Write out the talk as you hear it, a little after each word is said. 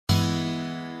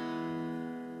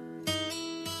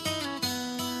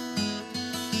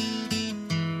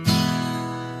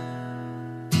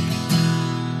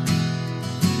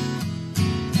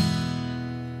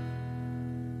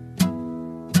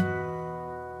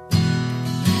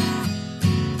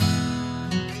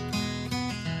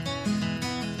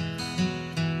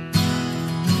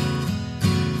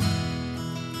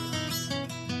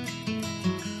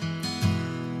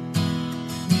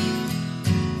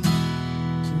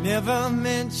never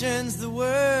mentions the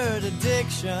word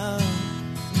addiction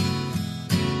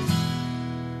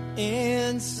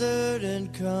in certain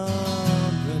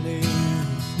company.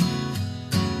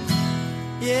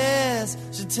 Yes,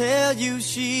 she'll tell you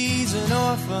she's an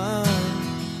orphan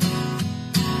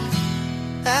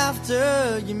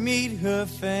after you meet her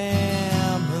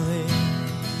family.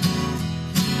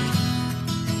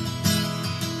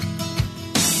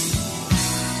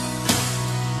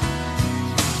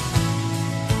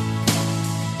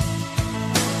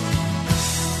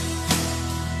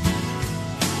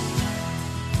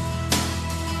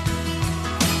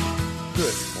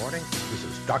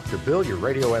 Dr. Bill, your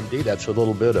radio MD. That's a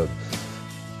little bit of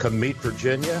Come Meet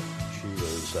Virginia. She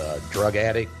was a drug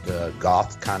addict,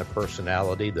 goth kind of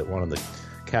personality that one of the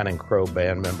Counting Crow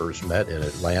band members met in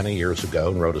Atlanta years ago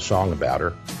and wrote a song about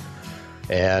her.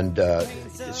 And a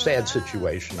sad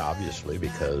situation, obviously,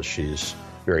 because she's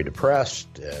very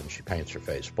depressed and she paints her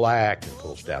face black and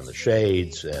pulls down the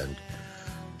shades and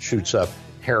shoots up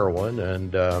heroin,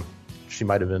 and she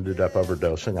might have ended up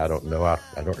overdosing. I don't know. I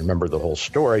don't remember the whole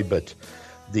story, but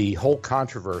the whole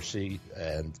controversy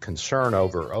and concern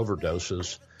over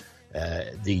overdoses,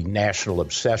 the national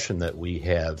obsession that we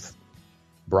have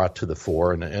brought to the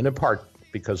fore, and in part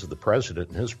because of the president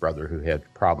and his brother who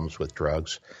had problems with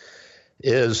drugs,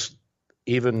 is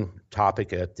even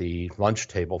topic at the lunch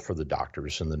table for the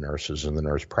doctors and the nurses and the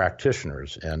nurse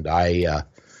practitioners. And I'm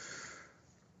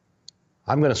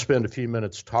going to spend a few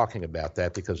minutes talking about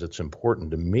that because it's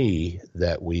important to me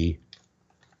that we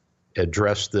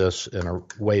address this in a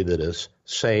way that is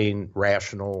sane,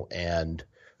 rational, and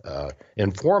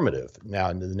informative.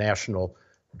 Now, the national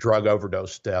drug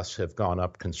overdose deaths have gone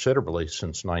up considerably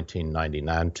since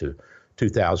 1999 to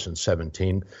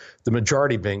 2017, the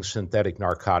majority being synthetic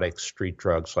narcotics, street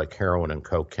drugs like heroin and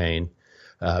cocaine.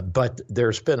 But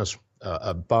there's been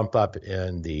a bump up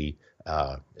in the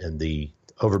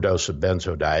overdose of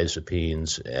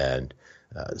benzodiazepines and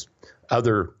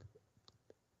other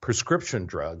prescription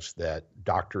drugs that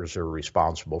doctors are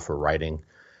responsible for writing,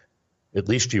 at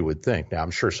least you would think. Now, I'm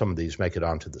sure some of these make it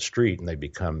onto the street and they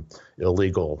become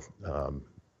illegal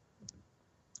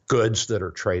goods that are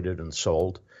traded and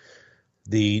sold.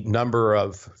 The number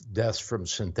of deaths from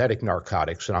synthetic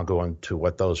narcotics, and I'll go into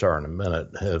what those are in a minute,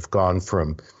 have gone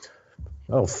from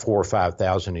 4,000 or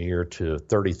 5,000 a year to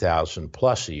 30,000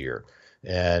 plus a year.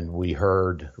 And we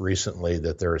heard recently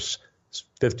that there's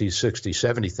 50, 60,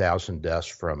 70,000 deaths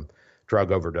from drug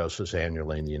overdoses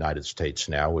annually in the United States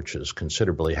now, which is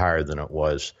considerably higher than it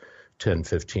was 10,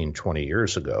 15, 20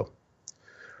 years ago.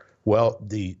 Well,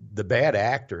 the bad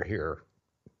actor here,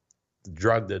 the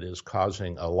drug that is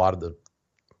causing a lot of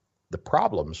the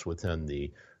problems within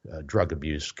the drug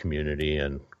abuse community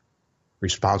and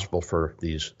responsible for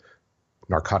these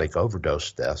narcotic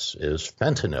overdose deaths, is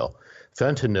fentanyl.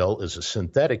 Fentanyl is a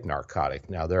synthetic narcotic.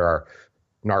 Now, there are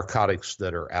narcotics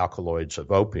that are alkaloids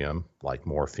of opium, like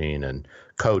morphine and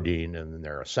codeine, and then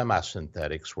there are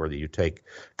semi-synthetics where you take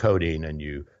codeine and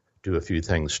you do a few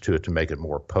things to it to make it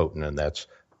more potent, and that's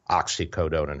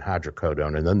oxycodone and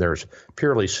hydrocodone. And then there's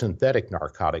purely synthetic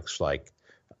narcotics like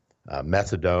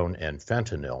methadone and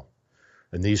fentanyl.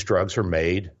 And these drugs are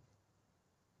made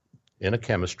in a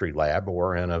chemistry lab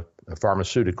or in a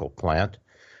pharmaceutical plant,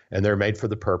 and they're made for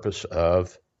the purpose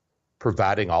of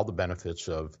providing all the benefits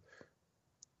of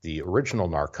the original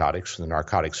narcotics, the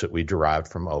narcotics that we derived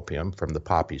from opium, from the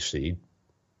poppy seed,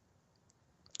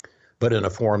 but in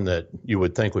a form that you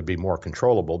would think would be more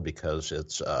controllable because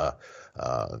it's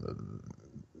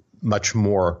much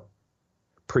more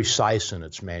precise in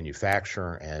its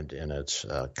manufacture and in its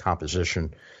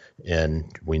composition,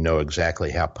 and we know exactly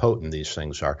how potent these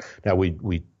things are. Now,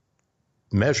 we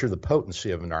measure the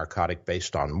potency of a narcotic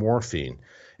based on morphine,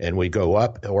 and we go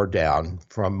up or down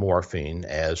from morphine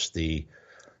as the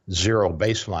zero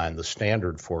baseline, the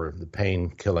standard for the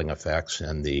pain-killing effects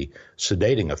and the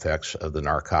sedating effects of the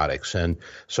narcotics. And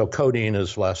so codeine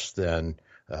is less than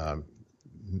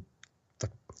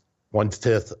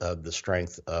 1/5 of the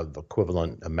strength of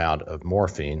equivalent amount of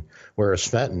morphine, whereas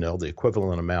fentanyl, the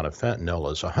equivalent amount of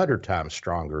fentanyl, is 100 times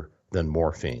stronger than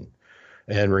morphine.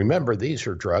 And remember, these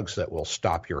are drugs that will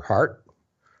stop your heart,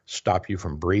 stop you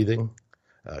from breathing,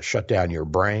 shut down your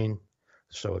brain.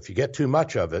 So if you get too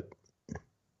much of it,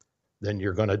 then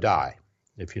you're going to die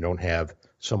if you don't have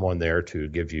someone there to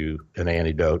give you an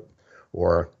antidote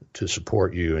or to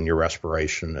support you in your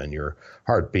respiration and your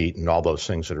heartbeat and all those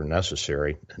things that are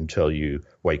necessary until you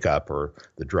wake up or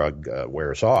the drug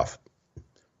wears off.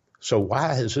 So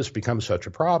why has this become such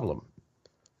a problem?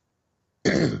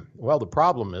 Well, the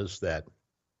problem is that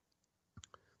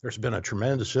there's been a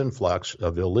tremendous influx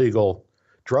of illegal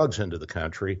drugs into the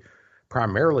country,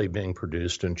 primarily being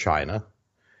produced in China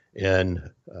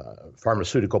in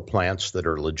pharmaceutical plants that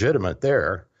are legitimate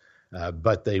there,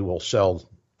 but they will sell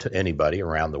to anybody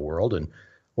around the world. And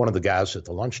one of the guys at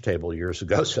the lunch table years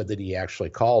ago said that he actually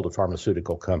called a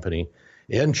pharmaceutical company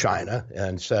in China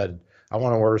and said, I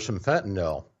want to order some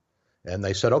fentanyl. And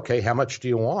they said, okay, how much do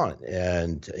you want?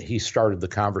 And he started the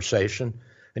conversation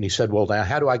and he said, well, now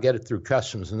how do I get it through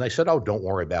customs? And they said, oh, don't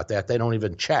worry about that. They don't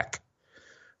even check.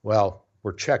 Well,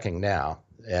 we're checking now.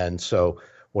 And so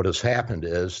what has happened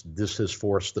is this has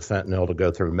forced the fentanyl to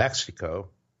go through Mexico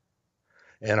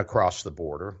and across the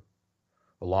border,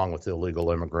 along with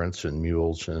illegal immigrants and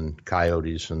mules and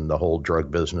coyotes and the whole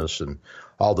drug business and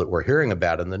all that we're hearing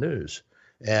about in the news.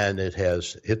 And it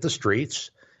has hit the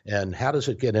streets. And how does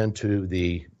it get into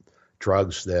the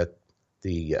drugs that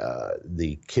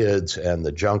the kids and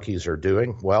the junkies are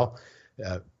doing? Well,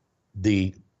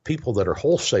 the people that are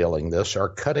wholesaling this are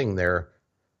cutting their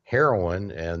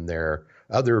heroin and their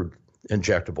other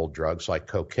injectable drugs like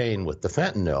cocaine with the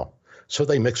fentanyl. So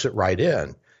they mix it right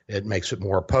in. It makes it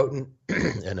more potent,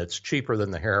 and it's cheaper than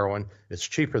the heroin. It's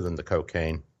cheaper than the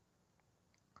cocaine.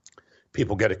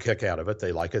 People get a kick out of it.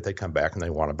 They like it. They come back and they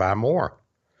want to buy more.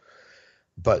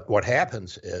 But what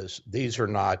happens is these are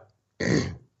not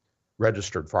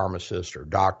registered pharmacists or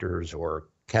doctors or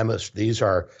chemists. These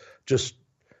are just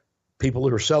people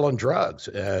who are selling drugs,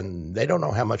 and they don't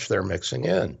know how much they're mixing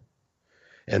in.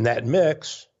 And that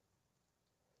mix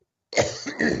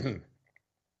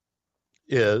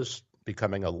is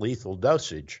becoming a lethal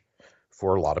dosage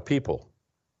for a lot of people.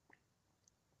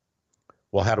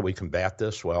 Well, how do we combat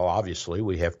this? Well, obviously,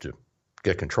 we have to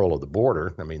get control of the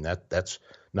border. I mean, that's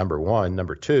number one.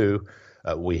 Number two,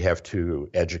 we have to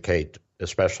educate,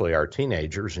 especially our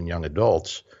teenagers and young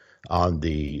adults, on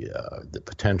the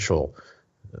potential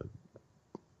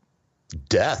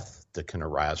death that can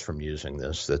arise from using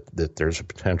this, that there's a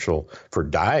potential for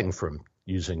dying from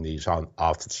using these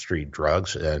off-the-street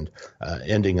drugs and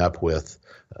ending up with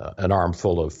an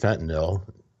armful of fentanyl,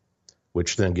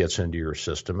 which then gets into your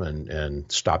system and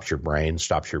stops your brain,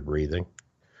 stops your breathing.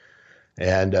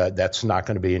 And that's not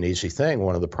going to be an easy thing.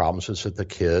 One of the problems is that the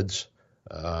kids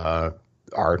are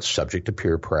subject to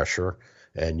peer pressure.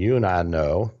 And you and I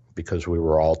know, because we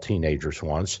were all teenagers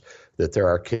once, that there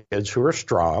are kids who are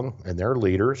strong and they're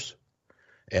leaders.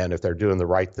 And if they're doing the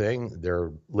right thing, they're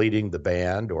leading the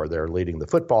band, or they're leading the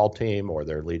football team, or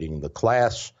they're leading the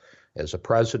class as a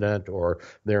president, or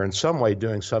they're in some way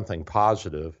doing something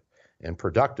positive and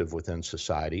productive within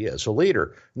society as a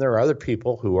leader. And there are other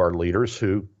people who are leaders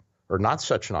who are not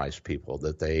such nice people,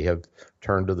 that they have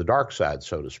turned to the dark side,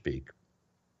 so to speak.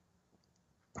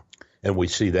 And we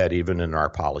see that even in our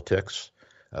politics.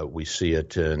 We see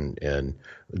it in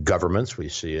governments. We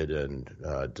see it in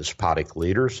despotic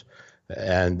leaders.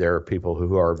 And there are people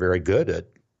who are very good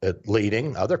at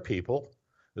leading other people,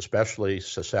 especially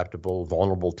susceptible,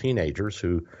 vulnerable teenagers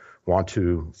who want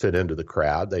to fit into the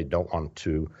crowd. They don't want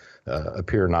to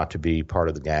appear not to be part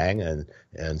of the gang,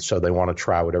 and so they want to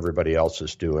try what everybody else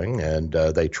is doing, and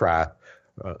they try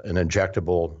an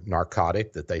injectable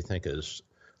narcotic that they think is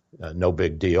no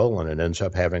big deal, and it ends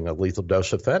up having a lethal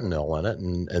dose of fentanyl in it,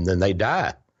 and then they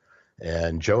die.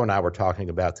 And Joe and I were talking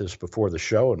about this before the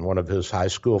show, and one of his high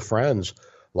school friends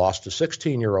lost a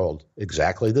 16-year-old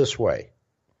exactly this way.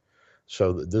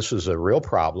 So this is a real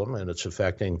problem, and it's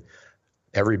affecting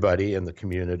everybody in the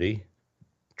community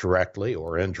directly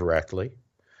or indirectly.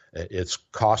 It's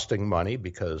costing money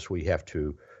because we have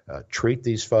to treat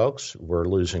these folks. We're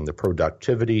losing the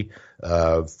productivity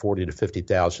of 40 to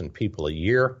 50,000 people a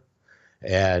year,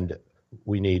 and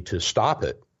we need to stop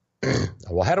it.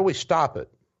 Well, how do we stop it?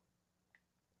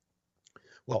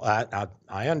 Well,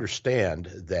 I understand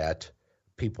that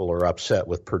people are upset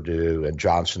with Purdue and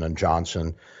Johnson &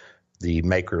 Johnson, the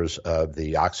makers of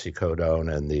the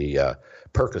oxycodone and the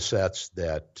Percocets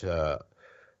that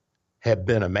have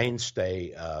been a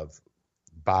mainstay of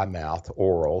by-mouth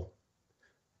oral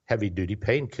heavy-duty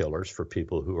painkillers for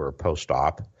people who are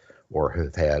post-op or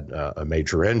have had a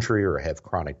major injury or have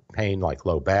chronic pain like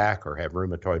low back or have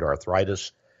rheumatoid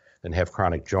arthritis and have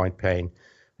chronic joint pain.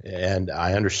 And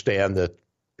I understand that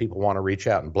people want to reach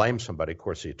out and blame somebody. Of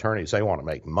course, the attorneys, they want to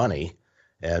make money.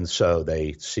 And so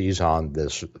they seize on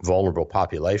this vulnerable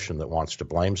population that wants to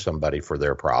blame somebody for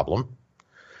their problem.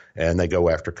 And they go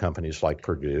after companies like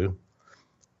Purdue,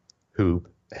 who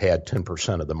had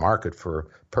 10% of the market for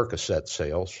Percocet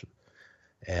sales.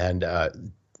 And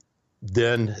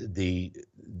then the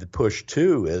push,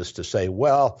 too, is to say,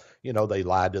 well, you know, they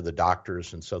lied to the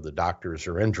doctors, and so the doctors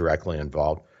are indirectly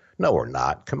involved. No, we're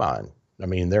not. Come on. I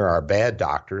mean, there are bad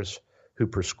doctors who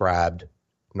prescribed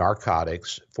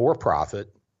narcotics for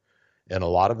profit, and a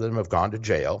lot of them have gone to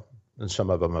jail, and some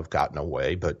of them have gotten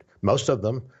away, but most of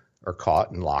them are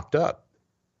caught and locked up.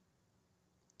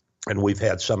 And we've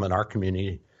had some in our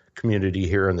community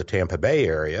here in the Tampa Bay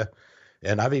area,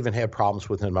 and I've even had problems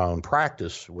within my own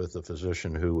practice with a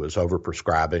physician who was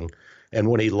overprescribing. And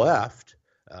when he left,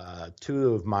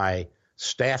 two of my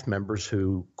staff members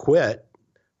who quit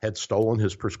had stolen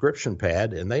his prescription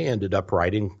pad, and they ended up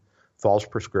writing false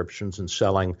prescriptions and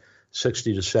selling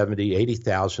 60 to 70,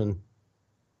 80,000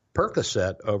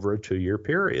 Percocet over a 2-year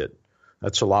period.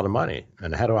 That's a lot of money.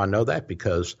 And how do I know that?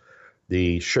 Because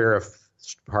the sheriff's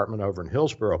department over in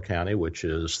Hillsborough County, which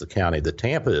is the county that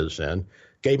Tampa is in,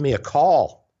 gave me a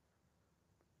call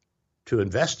to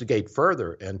investigate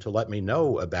further and to let me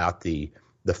know about the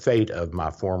fate of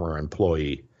my former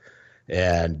employee.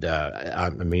 And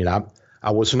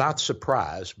I was not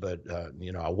surprised, but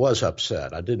I was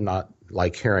upset. I did not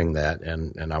like hearing that,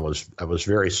 and I was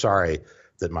very sorry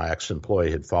that my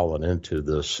ex-employee had fallen into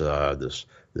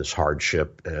this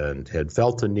hardship and had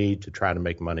felt the need to try to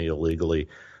make money illegally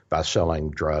by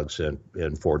selling drugs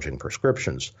and forging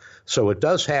prescriptions. So it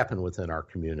does happen within our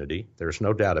community. There's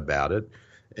no doubt about it,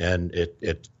 and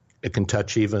it can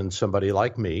touch even somebody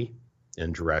like me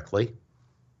indirectly.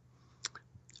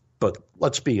 But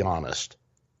let's be honest.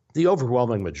 The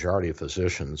overwhelming majority of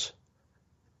physicians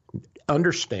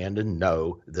understand and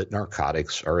know that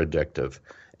narcotics are addictive,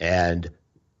 and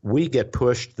we get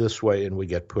pushed this way and we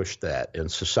get pushed that,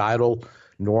 and societal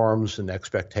norms and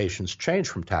expectations change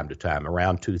from time to time.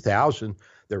 Around 2000,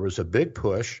 there was a big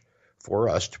push for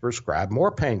us to prescribe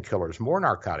more painkillers, more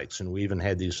narcotics, and we even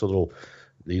had these little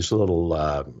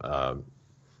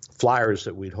flyers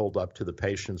that we'd hold up to the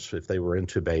patients if they were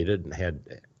intubated and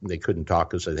they couldn't talk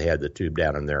because they had the tube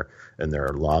down in their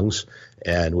lungs,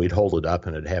 and we'd hold it up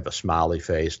and it'd have a smiley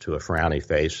face to a frowny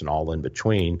face and all in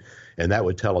between, and that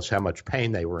would tell us how much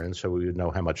pain they were in, so we would know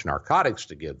how much narcotics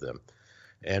to give them.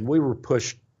 And we were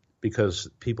pushed because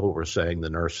people were saying, the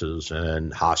nurses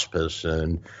and hospice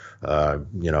and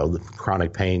the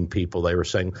chronic pain people, they were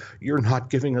saying, you're not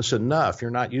giving us enough,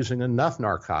 you're not using enough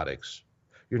narcotics,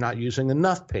 you're not using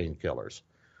enough painkillers.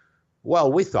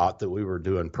 Well, we thought that we were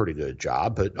doing a pretty good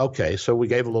job, but okay, so we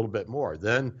gave a little bit more.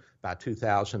 Then by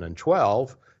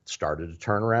 2012, it started to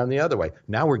turn around the other way.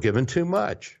 Now we're giving too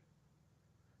much.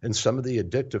 And some of the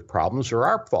addictive problems are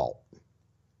our fault.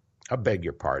 I beg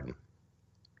your pardon.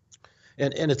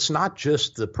 And it's not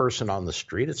just the person on the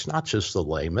street. It's not just the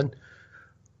layman.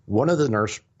 One of the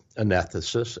nurse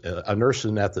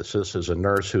anesthetist is a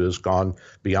nurse who has gone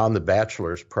beyond the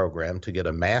bachelor's program to get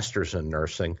a master's in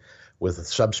nursing with a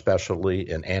subspecialty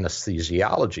in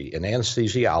anesthesiology. And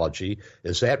anesthesiology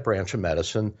is that branch of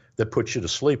medicine that puts you to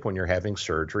sleep when you're having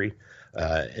surgery,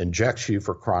 injects you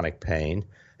for chronic pain,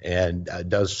 and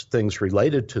does things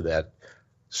related to that.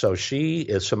 So she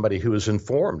is somebody who is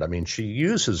informed. I mean, she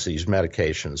uses these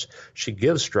medications. She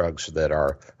gives drugs that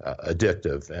are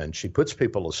addictive, and she puts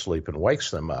people to sleep and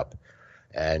wakes them up.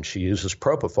 And she uses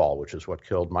propofol, which is what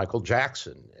killed Michael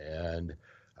Jackson. And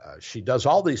she does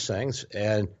all these things,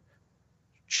 and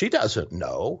she doesn't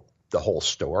know the whole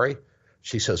story.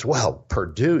 She says, well,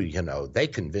 Purdue, they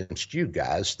convinced you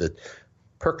guys that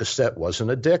Percocet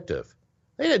wasn't addictive.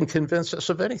 They didn't convince us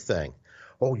of anything.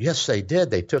 Oh, yes, they did.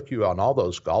 They took you on all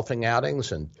those golfing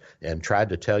outings and tried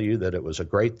to tell you that it was a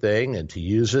great thing and to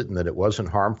use it and that it wasn't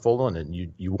harmful and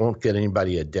you won't get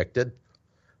anybody addicted.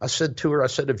 I said to her,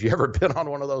 have you ever been on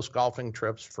one of those golfing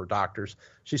trips for doctors?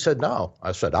 She said, no.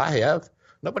 I said, I have.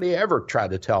 Nobody ever tried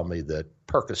to tell me that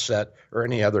Percocet or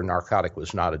any other narcotic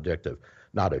was not addictive.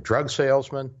 Not a drug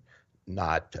salesman,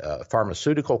 not a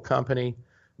pharmaceutical company,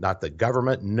 not the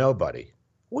government, nobody.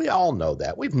 We all know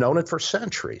that. We've known it for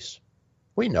centuries.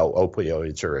 We know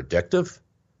opioids are addictive.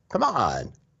 Come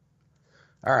on.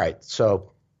 All right,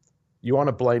 so you want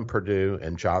to blame Purdue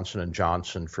and Johnson &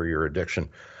 Johnson for your addiction.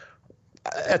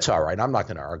 That's all right. I'm not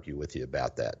going to argue with you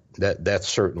about that. That's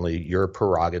certainly your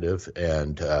prerogative,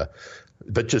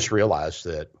 but just realize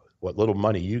that what little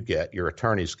money you get, your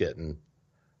attorney's getting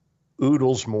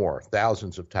oodles more,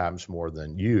 thousands of times more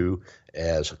than you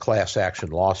as a class action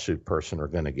lawsuit person are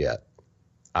going to get.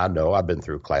 I know I've been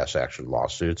through class action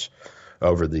lawsuits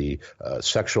over the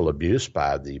sexual abuse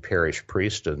by the parish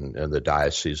priest in the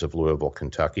Diocese of Louisville,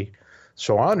 Kentucky.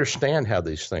 So I understand how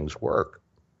these things work.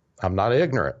 I'm not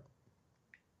ignorant.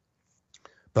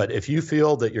 But if you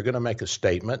feel that you're going to make a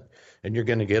statement and you're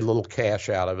going to get a little cash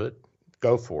out of it,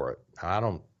 go for it. I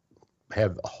don't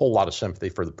have a whole lot of sympathy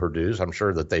for the Purdues. I'm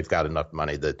sure that they've got enough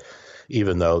money that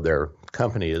even though they're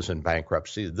company is in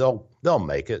bankruptcy, they'll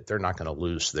make it. They're not going to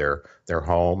lose their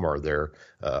home or their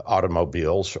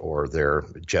automobiles or their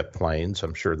jet planes.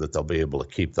 I'm sure that they'll be able to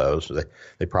keep those.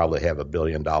 They probably have $1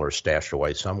 billion stashed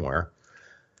away somewhere.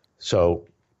 So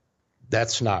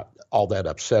that's not all that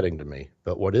upsetting to me.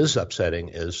 But what is upsetting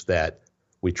is that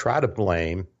we try to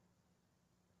blame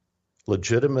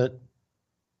legitimate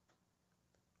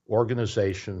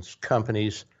organizations,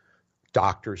 companies,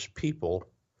 doctors, people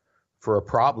for a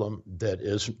problem that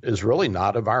is really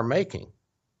not of our making.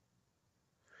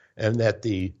 And that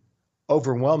the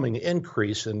overwhelming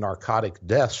increase in narcotic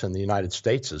deaths in the United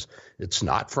States it's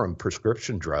not from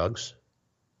prescription drugs.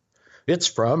 It's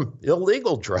from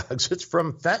illegal drugs. It's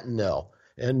from fentanyl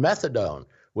and methadone,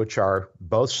 which are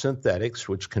both synthetics,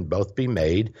 which can both be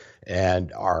made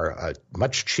and are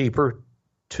much cheaper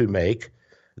to make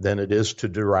than it is to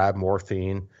derive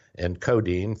morphine and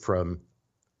codeine from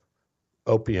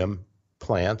opium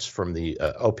plants, from the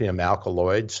opium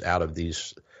alkaloids out of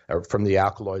these, or from the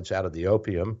alkaloids out of the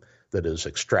opium that is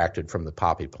extracted from the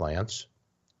poppy plants,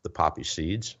 the poppy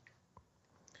seeds.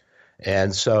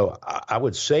 And so I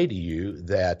would say to you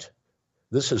that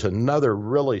this is another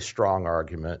really strong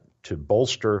argument to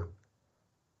bolster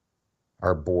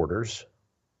our borders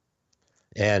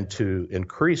and to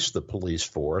increase the police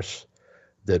force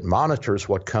that monitors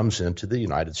what comes into the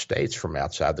United States from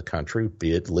outside the country,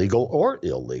 be it legal or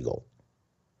illegal.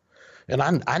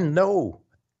 And I know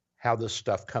how this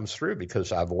stuff comes through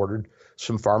because I've ordered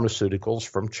some pharmaceuticals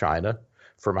from China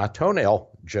for my toenail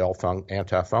gel,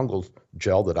 antifungal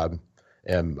gel that I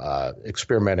am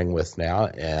experimenting with now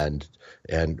and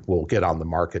will get on the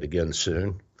market again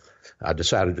soon. I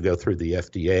decided to go through the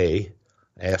FDA,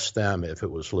 asked them if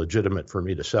it was legitimate for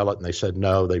me to sell it, and they said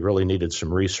no, they really needed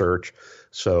some research.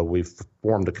 So we've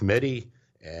formed a committee,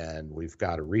 and we've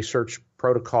got a research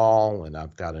protocol, and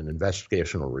I've got an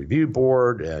investigational review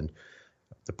board, and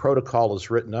the protocol is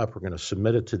written up. We're going to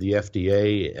submit it to the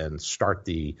FDA and start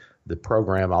the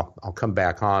program. I'll come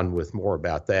back on with more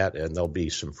about that, and there'll be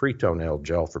some free toenail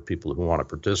gel for people who want to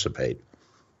participate.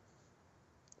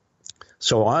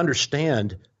 So I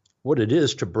understand what it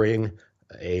is to bring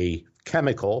a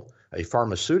chemical, a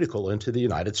pharmaceutical into the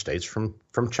United States from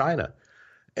China.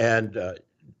 And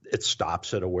it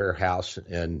stops at a warehouse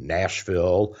in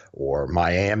Nashville or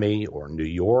Miami or New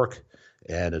York,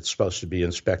 and it's supposed to be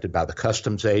inspected by the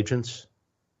customs agents.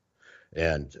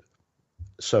 And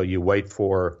so you wait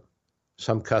for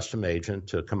some custom agent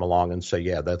to come along and say,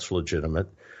 yeah, that's legitimate.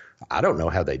 I don't know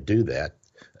how they do that.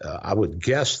 I would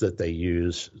guess that they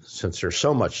use, since there's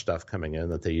so much stuff coming in,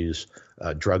 that they use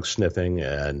drug sniffing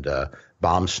and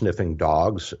bomb sniffing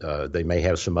dogs. They may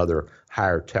have some other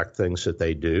higher tech things that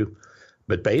they do.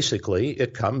 But basically,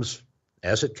 it comes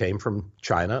as it came from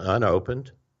China,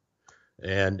 unopened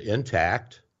and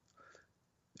intact.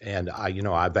 And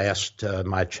I've asked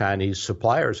my Chinese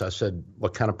suppliers, I said,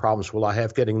 what kind of problems will I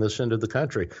have getting this into the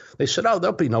country? They said, oh,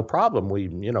 there'll be no problem.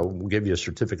 We'll give you a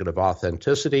certificate of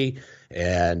authenticity,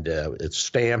 and it's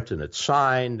stamped and it's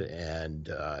signed. And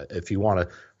if you want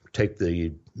to take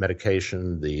the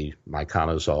medication, the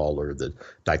miconazole or the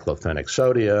diclofenac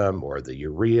sodium or the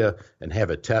urea and have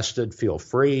it tested, feel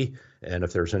free. And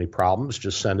if there's any problems,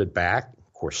 just send it back.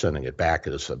 Of course, sending it back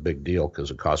is a big deal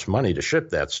because it costs money to ship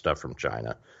that stuff from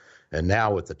China. And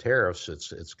now with the tariffs,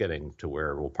 it's getting to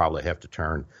where we'll probably have to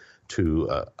turn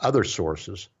to other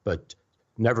sources. But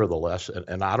nevertheless,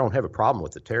 and I don't have a problem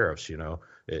with the tariffs.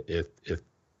 If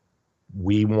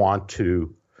we want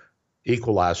to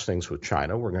equalize things with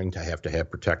China, we're going to have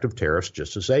protective tariffs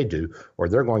just as they do, or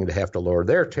they're going to have to lower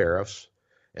their tariffs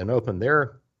and open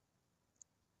their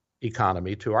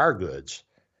economy to our goods.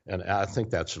 And I think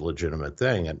that's a legitimate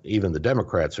thing, and even the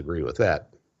Democrats agree with that.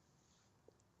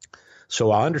 So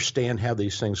I understand how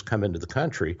these things come into the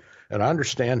country, and I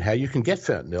understand how you can get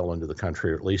fentanyl into the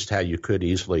country, or at least how you could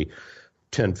easily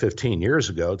 10, 15 years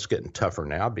ago. It's getting tougher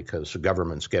now because the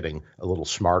government's getting a little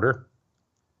smarter,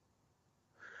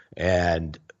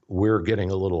 and we're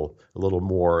getting a little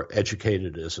more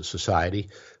educated as a society.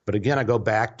 But again, I go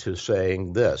back to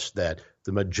saying this, that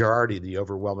the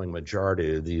overwhelming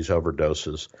majority of these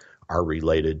overdoses are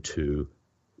related to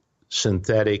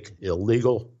synthetic,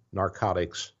 illegal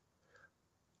narcotics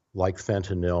like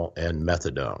fentanyl and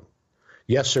methadone.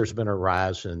 Yes, there's been a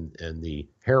rise in the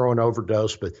heroin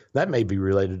overdose, but that may be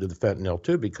related to the fentanyl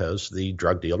too, because the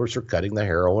drug dealers are cutting the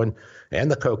heroin and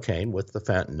the cocaine with the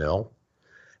fentanyl.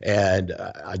 And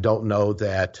I don't know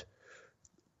that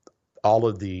all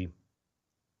of the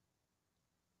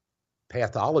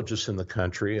pathologists in the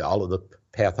country, all of the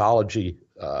pathology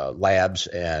labs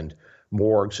and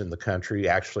morgues in the country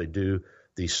actually do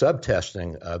the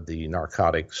sub-testing of the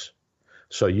narcotics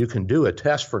So you can do a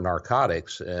test for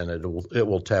narcotics, and it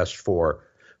will test for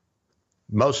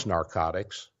most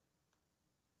narcotics,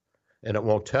 and it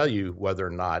won't tell you whether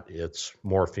or not it's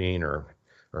morphine or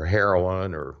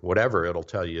heroin or whatever. It'll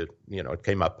tell you, it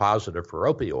came up positive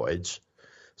for opioids.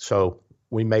 So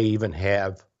we may even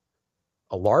have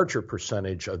a larger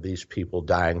percentage of these people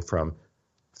dying from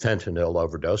fentanyl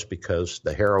overdose because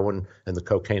the heroin and the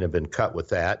cocaine have been cut with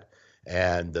that,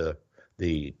 and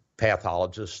the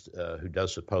pathologist who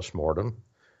does the postmortem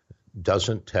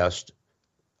doesn't test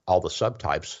all the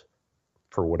subtypes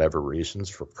for whatever reasons,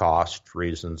 for cost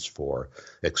reasons, for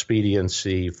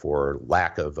expediency, for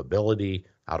lack of ability,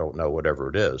 I don't know, whatever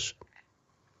it is.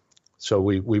 So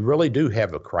we really do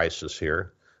have a crisis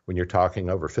here when you're talking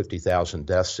over 50,000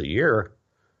 deaths a year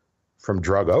from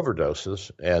drug overdoses,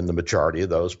 and the majority of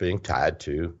those being tied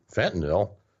to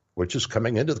fentanyl, which is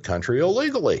coming into the country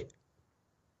illegally.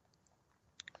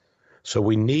 So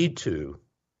we need to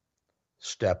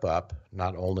step up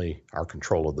not only our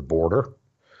control of the border,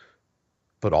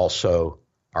 but also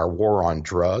our war on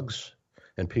drugs.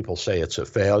 And people say it's a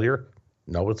failure.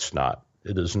 No, it's not.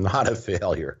 It is not a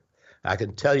failure. I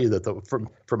can tell you that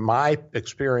from my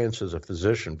experience as a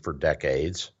physician for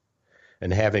decades,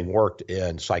 and having worked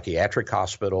in psychiatric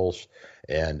hospitals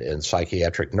and in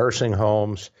psychiatric nursing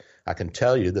homes, I can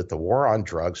tell you that the war on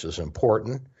drugs is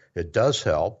important. It does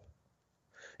help,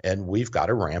 and we've got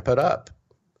to ramp it up.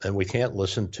 And we can't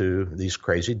listen to these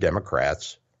crazy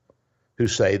Democrats who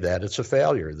say that it's a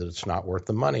failure, that it's not worth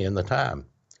the money and the time.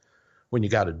 When you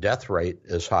got a death rate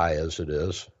as high as it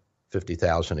is,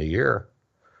 50,000 a year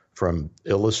from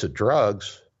illicit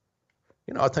drugs,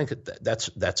 I think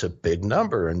that's a big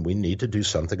number, and we need to do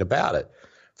something about it.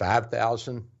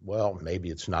 5,000, well, maybe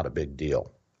it's not a big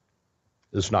deal.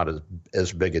 It's not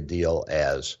as big a deal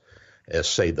as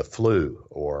say the flu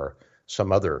or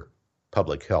some other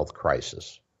public health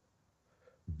crisis.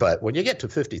 But when you get to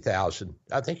 50,000,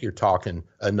 I think you're talking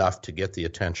enough to get the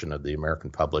attention of the American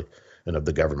public and of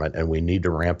the government, and we need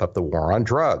to ramp up the war on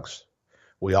drugs.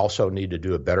 We also need to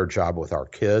do a better job with our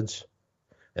kids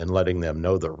and letting them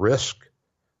know the risk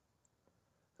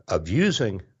of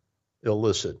using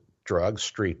illicit drugs,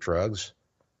 street drugs,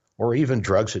 or even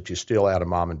drugs that you steal out of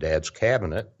mom and dad's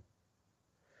cabinet,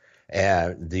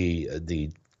 and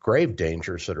the grave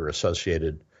dangers that are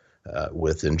associated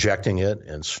with injecting it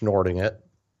and snorting it,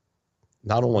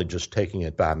 not only just taking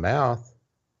it by mouth,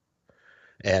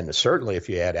 and certainly if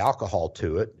you add alcohol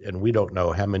to it, and we don't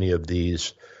know how many of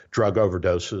these drug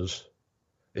overdoses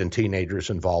in teenagers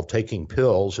involve taking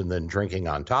pills and then drinking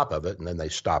on top of it, and then they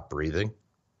stop breathing.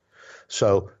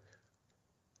 So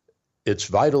it's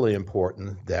vitally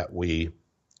important that we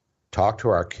talk to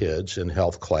our kids in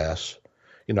health class.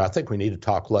 I think we need to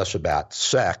talk less about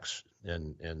sex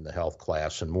in the health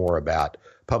class and more about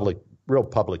real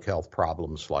public health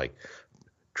problems like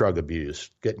drug abuse,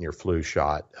 getting your flu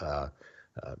shot,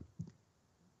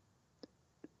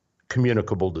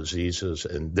 communicable diseases,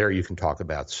 and there you can talk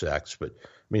about sex. But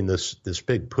this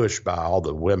big push by all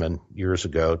the women years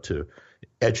ago to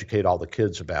educate all the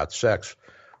kids about sex.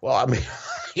 Well, I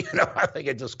think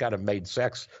it just kind of made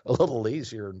sex a little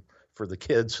easier for the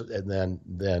kids and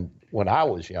then when I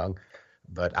was young,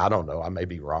 but I don't know, I may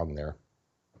be wrong there.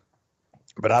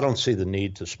 But I don't see the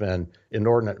need to spend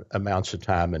inordinate amounts of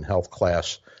time in health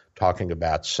class talking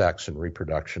about sex and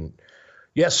reproduction.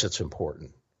 Yes, it's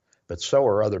important, but so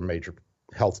are other major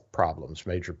health problems,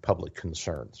 major public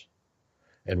concerns.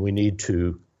 And we need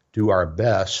to do our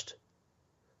best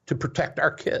to protect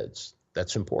our kids.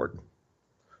 That's important.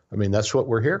 That's what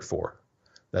we're here for.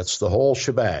 That's the whole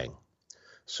shebang.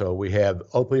 So we have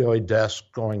opioid deaths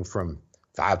going from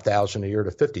 5,000 a year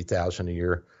to 50,000 a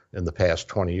year in the past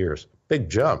 20 years. Big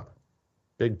jump.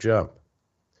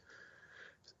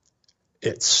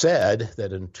 It's said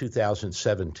that in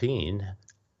 2017,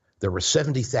 there were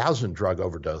 70,000 drug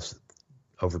overdose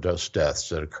deaths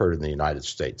that occurred in the United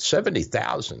States.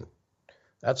 70,000.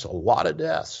 That's a lot of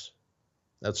deaths.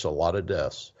 That's not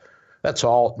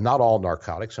all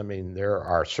narcotics. There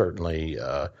are certainly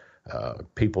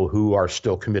people who are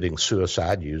still committing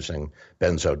suicide using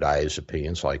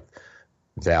benzodiazepines like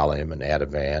Valium and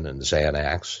Ativan and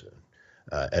Xanax.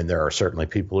 And there are certainly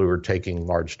people who are taking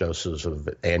large doses of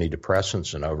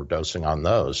antidepressants and overdosing on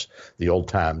those, the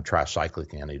old-time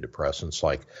tricyclic antidepressants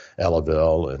like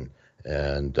Elavil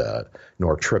and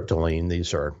nortriptyline.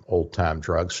 These are old-time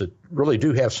drugs that really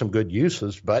do have some good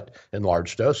uses, but in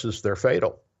large doses, they're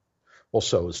fatal. Well,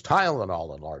 so is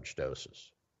Tylenol in large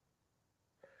doses.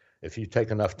 If you take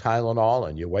enough Tylenol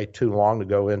and you wait too long to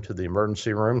go into the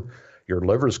emergency room, your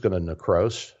liver's going to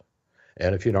necrose.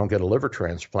 And if you don't get a liver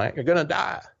transplant, you're going to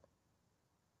die.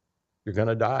 you're going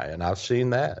to die. And I've seen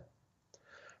that.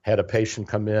 Had a patient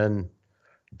come in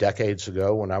decades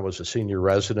ago when I was a senior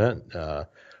resident.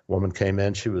 Woman came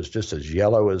in, she was just as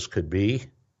yellow as could be.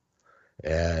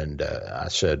 And I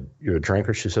said, "You a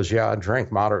drinker?" She says, "Yeah, I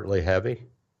drink moderately heavy."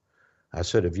 I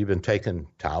said, "Have you been taking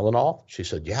Tylenol?" She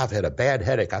said, "Yeah, I've had a bad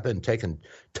headache. I've been taking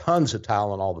tons of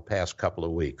Tylenol the past couple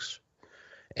of weeks."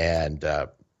 And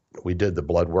we did the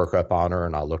blood workup on her,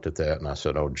 and I looked at that, and I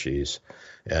said, "Oh, geez."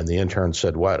 And the intern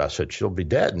said, "What?" I said, "She'll be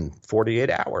dead in 48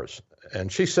 hours.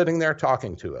 And she's sitting there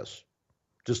talking to us,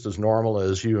 just as normal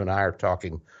as you and I are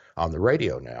talking on the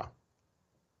radio now.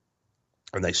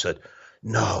 And they said,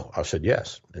 "No." I said,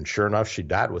 "Yes." And sure enough, she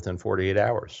died within 48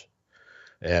 hours.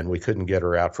 And we couldn't get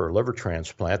her out for a liver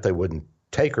transplant. They wouldn't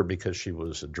take her because she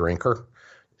was a drinker.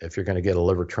 If you're going to get a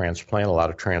liver transplant, a lot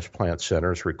of transplant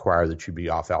centers require that you be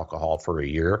off alcohol for a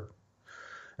year.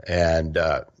 And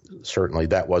certainly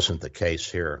that wasn't the case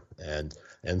here. And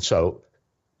so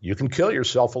you can kill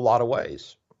yourself a lot of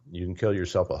ways. You can kill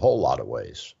yourself a whole lot of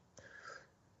ways.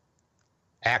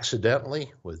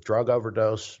 Accidentally with drug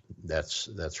overdose,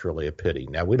 that's really a pity.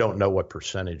 Now, we don't know what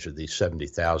percentage of these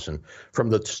 70,000 from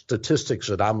the statistics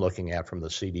that I'm looking at from the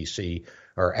CDC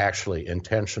are actually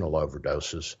intentional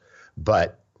overdoses,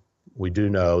 but we do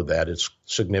know that it's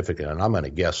significant, and I'm going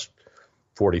to guess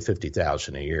 40,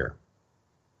 50,000 a year.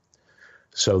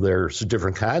 So there's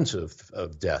different kinds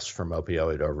of deaths from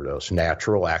opioid overdose: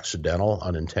 natural, accidental,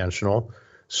 unintentional,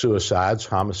 suicides,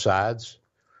 homicides.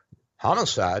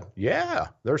 Homicide, yeah,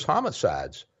 there's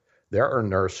homicides. There are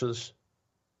nurses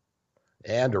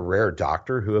and a rare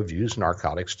doctor who have used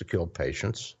narcotics to kill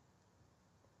patients.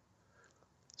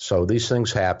 So these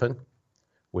things happen.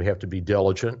 We have to be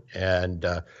diligent. And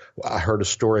I heard a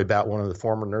story about one of the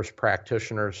former nurse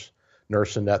practitioners,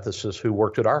 nurse anesthetist, who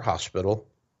worked at our hospital.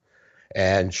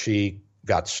 And she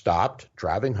got stopped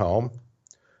driving home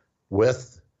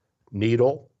with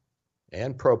needle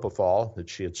and propofol that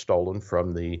she had stolen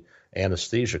from the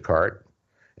anesthesia cart.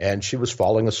 And she was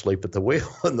falling asleep at the wheel,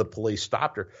 and the police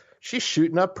stopped her. She's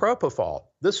shooting up propofol.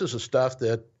 This is the stuff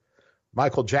that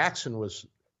Michael Jackson was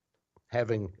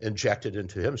having injected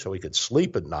into him so he could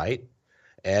sleep at night,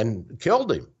 and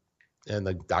killed him. And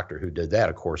the doctor who did that,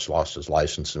 of course, lost his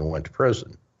license and went to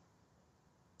prison.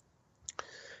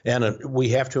 And we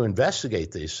have to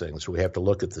investigate these things. We have to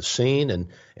look at the scene and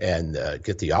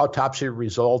get the autopsy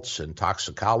results and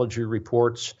toxicology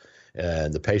reports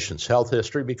and the patient's health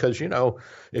history. Because, you know,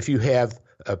 if you have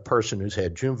a person who's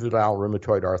had juvenile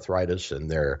rheumatoid arthritis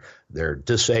and they're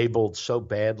disabled so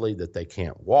badly that they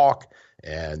can't walk,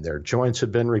 and their joints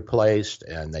have been replaced,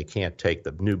 and they can't take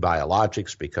the new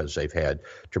biologics because they've had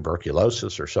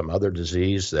tuberculosis or some other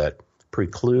disease that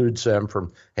precludes them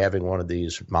from having one of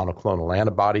these monoclonal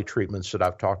antibody treatments that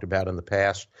I've talked about in the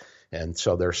past. And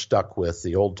so they're stuck with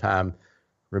the old-time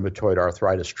rheumatoid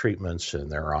arthritis treatments, and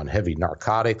they're on heavy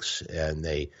narcotics, and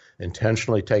they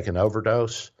intentionally take an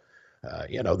overdose.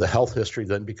 The health history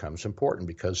then becomes important,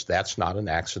 because that's not an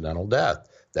accidental death.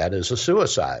 That is a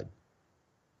suicide.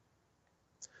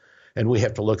 And we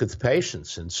have to look at the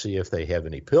patients and see if they have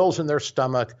any pills in their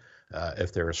stomach,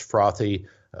 if there's frothy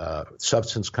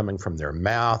substance coming from their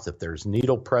mouth, if there's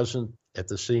needle present at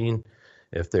the scene,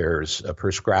 if there's a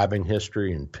prescribing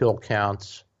history and pill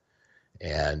counts,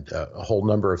 and a whole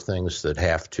number of things that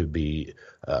have to be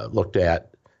looked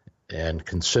at and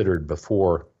considered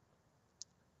before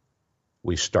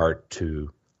we start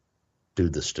to do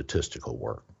the statistical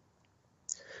work.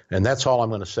 And that's all I'm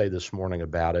going to say this morning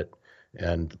about it.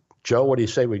 And Joe, what do you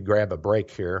say we grab a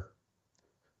break here?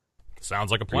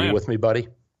 Sounds like a plan. Are you with me, buddy?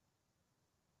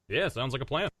 Yeah, sounds like a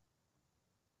plan.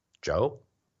 Joe?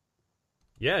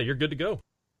 Yeah, you're good to go.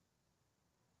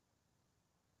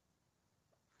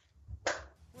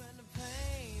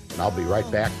 And I'll be right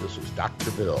back. This is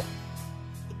Dr. Bill.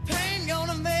 The pain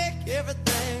gonna make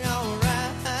everything all right.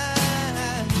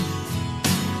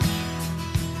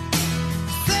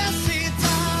 Says she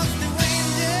talks to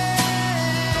angels.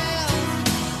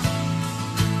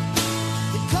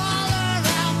 They call her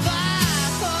out by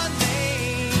her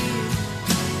name.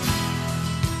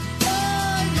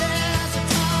 Oh yeah, she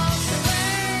talks to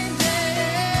angels.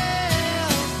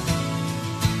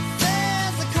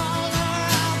 Says they call her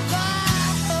out by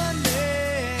her name.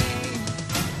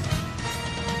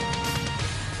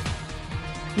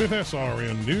 With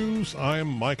SRN News, I'm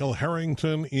Michael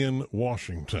Harrington in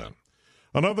Washington.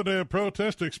 Another day of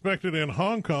protest expected in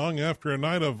Hong Kong after a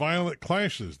night of violent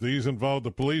clashes. These involved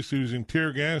the police using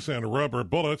tear gas and rubber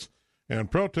bullets,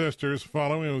 and protesters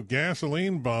following with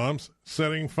gasoline bombs,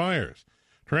 setting fires.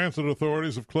 Transit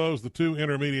authorities have closed the two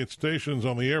intermediate stations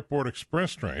on the airport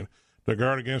express train. To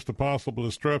guard against a possible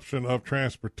disruption of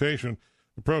transportation,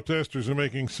 the protesters are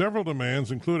making several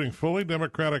demands, including fully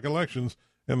democratic elections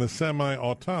in the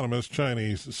semi-autonomous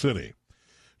Chinese city.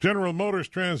 General Motors'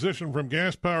 transition from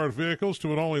gas-powered vehicles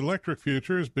to an all-electric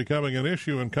future is becoming an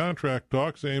issue in contract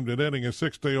talks aimed at ending a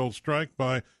 6-day-old strike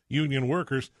by union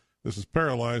workers. This has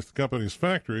paralyzed the company's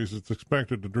factories. It's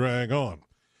expected to drag on.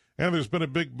 And there's been a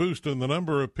big boost in the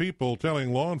number of people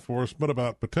telling law enforcement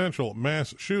about potential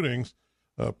mass shootings,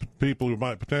 people who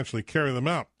might potentially carry them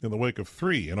out in the wake of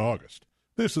 3 in August.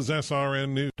 This is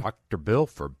SRN News. Dr. Bill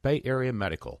for Bay Area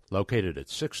Medical, located at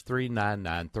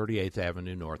 6399 38th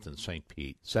Avenue North in St.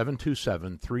 Pete,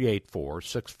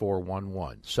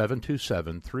 727-384-6411,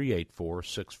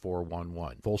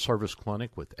 727-384-6411. Full-service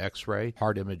clinic with x-ray,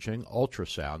 heart imaging,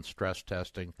 ultrasound, stress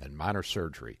testing, and minor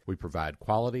surgery. We provide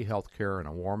quality health care in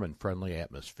a warm and friendly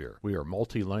atmosphere. We are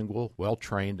multilingual,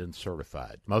 well-trained, and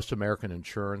certified. Most American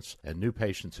insurance and new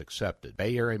patients accepted.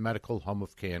 Bay Area Medical, home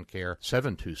of Can Care,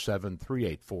 727-384-6411,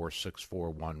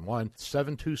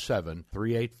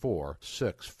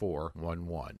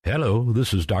 727-384-6411. Hello,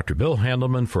 this is Dr. Bill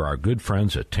Handelman for our good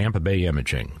friends at Tampa Bay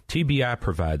Imaging. TBI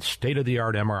provides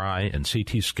state-of-the-art MRI and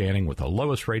CT scanning with the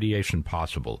lowest radiation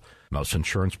possible. Most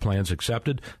insurance plans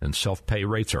accepted, and self-pay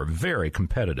rates are very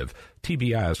competitive.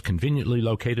 TBI is conveniently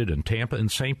located in Tampa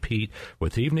and St. Pete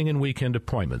with evening and weekend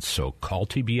appointments, so call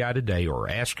TBI today or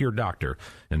ask your doctor.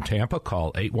 In Tampa,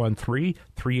 call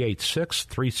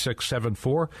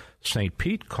 813-386-3674. St.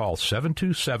 Pete, call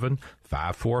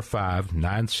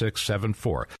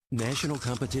 727-545-9674. National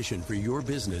competition for your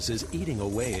business is eating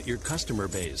away at your customer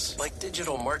base. Like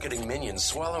digital marketing minions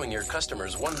swallowing your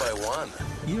customers one by one.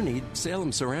 You need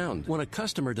Salem Surround. When a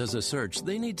customer does a search,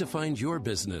 they need to find your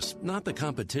business, not the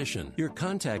competition. Your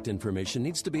contact information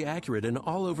needs to be accurate and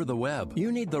all over the web.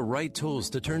 You need the right tools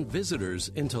to turn visitors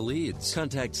into leads.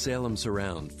 Contact Salem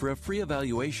Surround for a free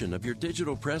evaluation of your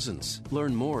digital presence.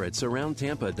 Learn more at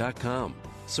surroundtampa.com.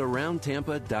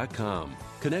 surroundtampa.com,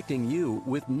 connecting you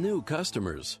with new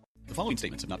customers. The following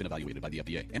statements have not been evaluated by the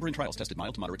FDA. Amberen trials tested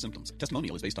mild to moderate symptoms.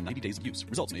 Testimonial is based on 90 days of use.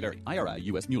 Results may vary. IRI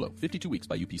US MULO, 52 weeks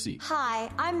by UPC. Hi,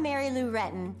 I'm Mary Lou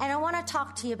Retton, and I want to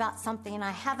talk to you about something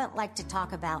I haven't liked to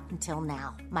talk about until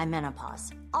now, my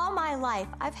menopause. All my life,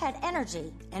 I've had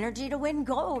energy to win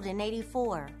gold in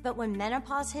 '84. But when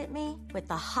menopause hit me, with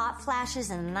the hot flashes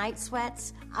and the night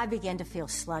sweats, I began to feel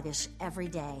sluggish every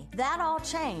day. That all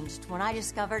changed when I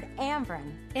discovered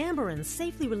Amberen. Amberen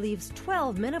safely relieves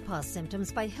 12 menopause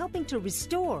symptoms by helping to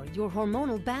restore your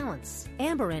hormonal balance.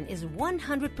 Amberen is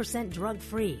 100%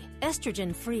 drug-free,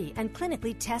 estrogen-free, and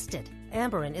clinically tested.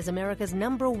 Amberen is America's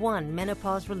 #1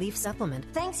 menopause relief supplement.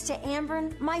 Thanks to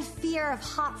Amberen, my fear of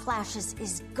hot flashes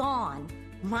is gone.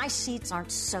 My sheets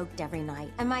aren't soaked every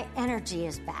night, and my energy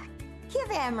is back. Give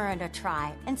Amberen a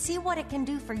try and see what it can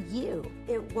do for you.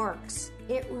 It works.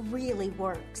 It really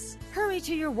works. Hurry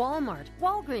to your Walmart,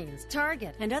 Walgreens,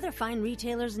 Target, and other fine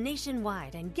retailers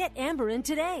nationwide and get Amberen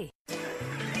today.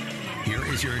 Here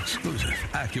is your exclusive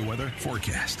AccuWeather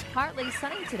forecast. Partly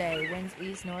sunny today, winds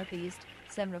east-northeast,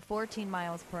 7 to 14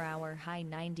 miles per hour, high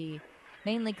 90.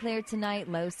 Mainly clear tonight,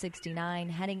 low 69.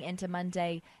 Heading into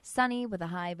Monday, sunny with a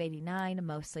high of 89.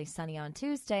 Mostly sunny on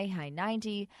Tuesday, high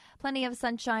 90. Plenty of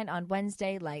sunshine on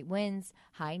Wednesday, light winds,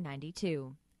 high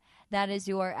 92. That is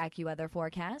your AccuWeather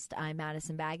forecast. I'm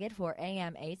Madison Baggett for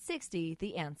AM 860,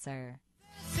 The Answer.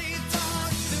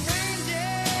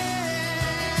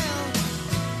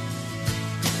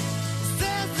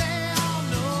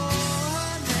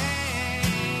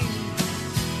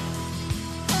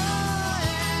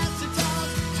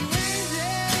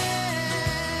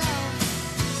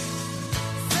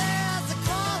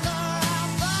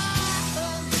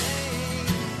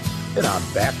 And I'm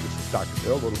back. This is Dr.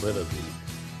 Bill, a little bit of the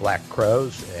Black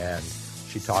Crowes, and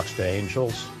She Talks to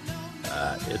Angels.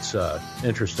 It's an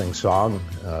interesting song.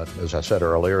 As I said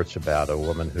earlier, it's about a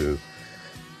woman who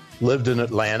lived in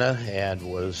Atlanta and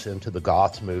was into the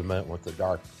goth movement with the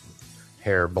dark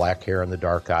hair, black hair and the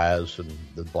dark eyes and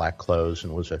the black clothes,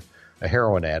 and was a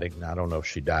heroin addict. And I don't know if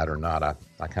she died or not. I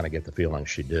kind of get the feeling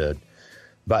she did.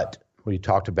 But we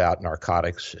talked about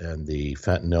narcotics and the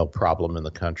fentanyl problem in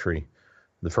the country.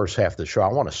 The first half of the show, I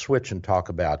want to switch and talk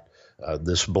about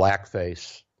this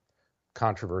blackface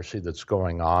controversy that's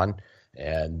going on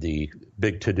and the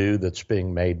big to-do that's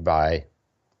being made by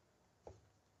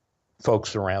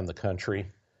folks around the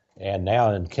country and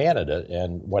now in Canada.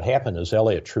 And what happened is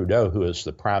Elliott Trudeau, who is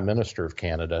the Prime Minister of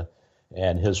Canada,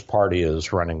 and his party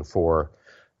is running for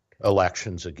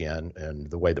elections again. And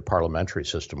the way the parliamentary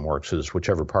system works is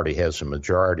whichever party has a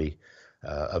majority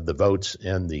of the votes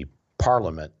in the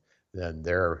parliament, then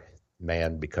their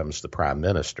man becomes the prime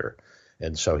minister.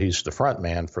 And so he's the front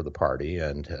man for the party,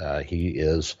 and he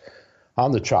is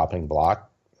on the chopping block.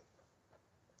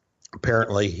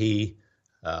 Apparently, he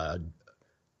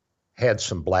had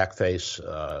some blackface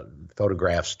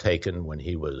photographs taken when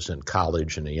he was in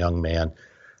college and a young man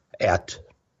at,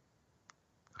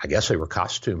 I guess they were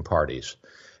costume parties.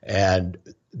 And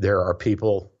there are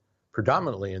people,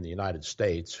 predominantly in the United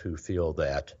States, who feel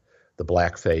that the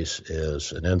blackface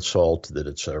is an insult, that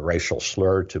it's a racial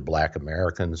slur to Black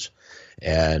Americans,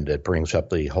 and it brings up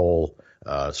the whole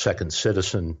second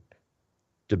citizen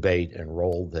debate and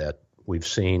role that we've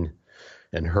seen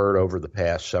and heard over the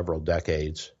past several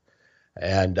decades.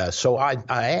 And so I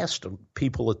asked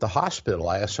people at the hospital,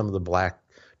 I asked some of the Black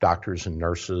doctors and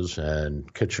nurses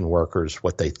and kitchen workers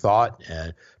what they thought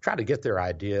and tried to get their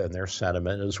idea and their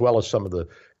sentiment, as well as some of the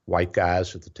white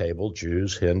guys at the table,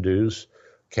 Jews, Hindus,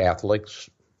 Catholics.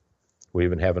 We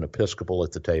even have an Episcopal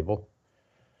at the table.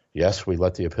 Yes, we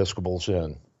let the Episcopals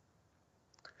in.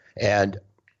 And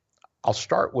I'll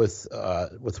start with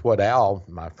what Al,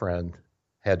 my friend,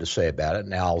 had to say about it.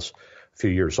 And Al's a few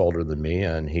years older than me,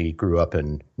 and he grew up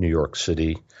in New York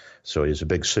City. So he's a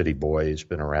big city boy. He's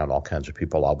been around all kinds of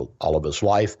people all of his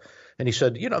life. And he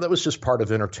said, that was just part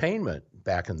of entertainment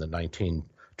back in the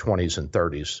 1920s and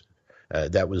 30s.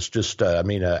 That was just,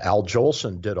 Al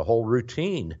Jolson did a whole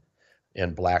routine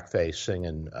in blackface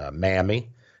singing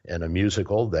Mammy in a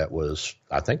musical that was,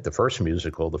 I think,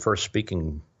 one of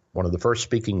the first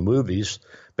speaking movies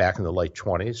back in the late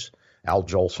 20s. Al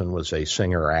Jolson was a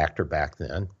singer-actor back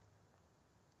then.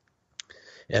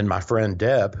 And my friend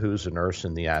Deb, who's a nurse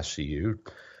in the ICU,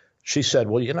 she said,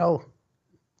 well,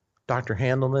 Dr.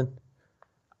 Handelman,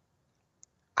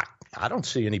 I don't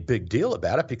see any big deal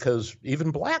about it because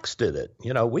even blacks did it.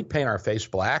 We'd paint our face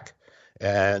black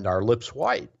and our lips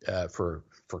white for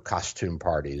costume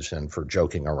parties and for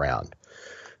joking around.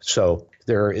 So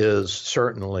there is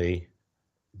certainly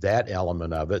that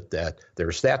element of it, that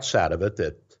there's that side of it,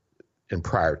 that in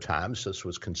prior times this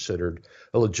was considered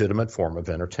a legitimate form of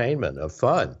entertainment, of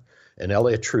fun. And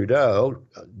Elliott Trudeau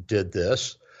did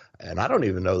this, and I don't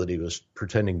even know that he was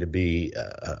pretending to be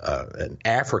an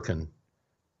African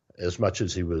as much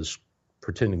as he was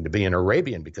pretending to be an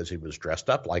Arabian, because he was dressed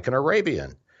up like an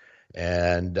Arabian.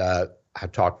 And I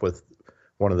talked with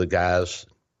one of the guys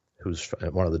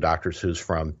one of the doctors who's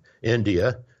from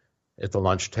India at the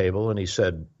lunch table, and he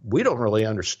said, we don't really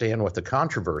understand what the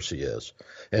controversy is.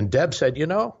 And Deb said,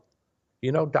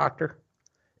 doctor,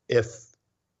 if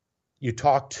you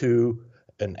talk to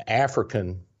an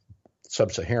African,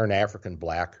 sub-Saharan African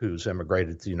black who's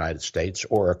immigrated to the United States,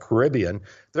 or a Caribbean,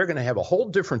 they're going to have a whole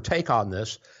different take on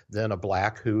this than a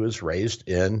black who is raised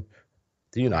in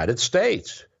the United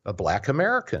States, a Black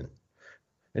American.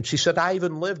 And she said, I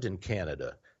even lived in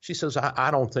Canada. She says,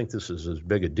 I don't think this is as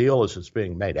big a deal as it's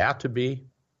being made out to be.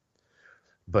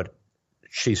 But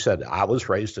she said, I was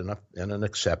raised in an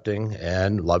accepting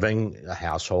and loving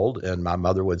household, and my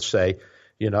mother would say,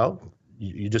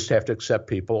 you just have to accept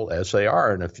people as they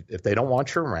are. And if they don't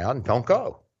want you around, don't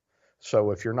go. So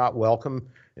if you're not welcome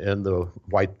in the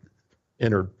white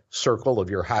inner circle of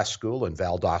your high school in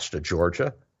Valdosta,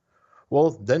 Georgia,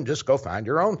 well, then just go find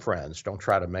your own friends. Don't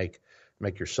try to make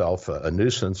yourself a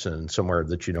nuisance in somewhere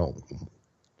that you don't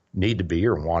need to be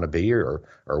or want to be or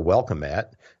welcome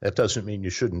at. That doesn't mean you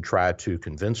shouldn't try to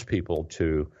convince people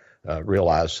to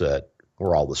realize that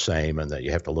we're all the same and that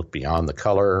you have to look beyond the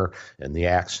color and the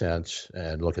accents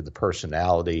and look at the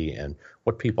personality and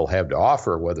what people have to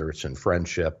offer, whether it's in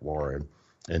friendship or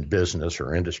in business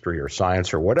or industry or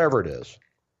science or whatever it is.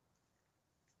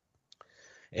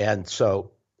 And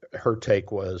so her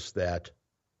take was that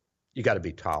you got to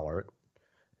be tolerant.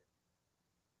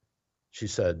 She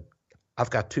said, I've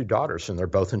got 2 daughters and they're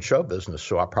both in show business,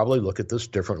 so I probably look at this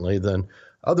differently than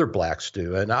other blacks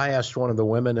do. And I asked one of the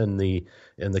women in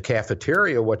the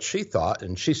cafeteria what she thought,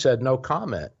 and she said no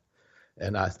comment.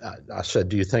 And I said,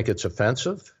 do you think it's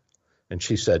offensive? And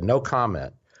she said no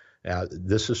comment. Now,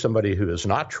 this is somebody who has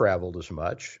not traveled as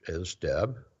much as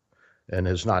Deb and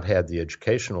has not had the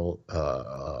educational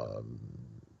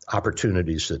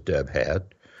opportunities that Deb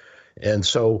had. And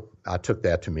so I took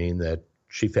that to mean that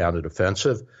she found it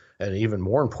offensive, and even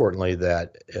more importantly,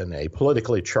 that in a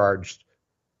politically charged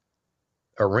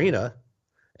arena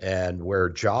and where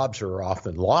jobs are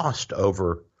often lost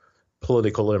over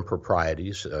political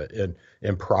improprieties,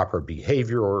 improper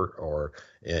behavior or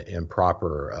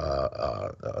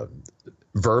improper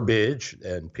verbiage,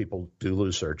 and people do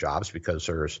lose their jobs because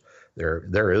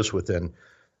there is within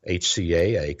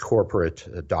HCA a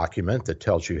corporate document that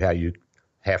tells you how you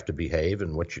have to behave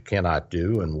and what you cannot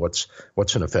do and what's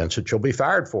an offense that you'll be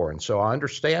fired for. And so I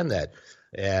understand that.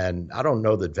 And I don't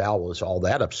know that Val was all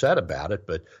that upset about it,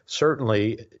 but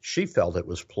certainly she felt it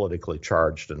was politically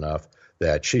charged enough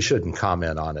that she shouldn't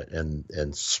comment on it, and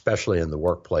especially in the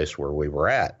workplace where we were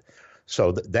at.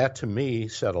 So that to me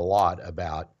said a lot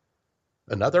about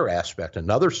another aspect,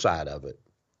 another side of it.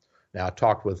 Now, I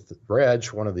talked with Reg,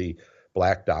 one of the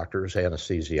black doctors,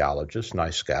 anesthesiologist,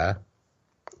 nice guy.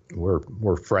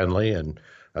 We're friendly, and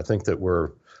I think that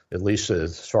we're, at least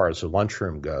as far as the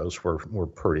lunchroom goes, we're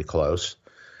pretty close.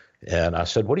 And I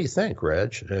said, "What do you think,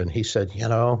 Reg?" And he said,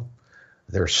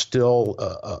 there's still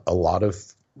a lot of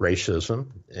racism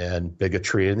and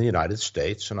bigotry in the United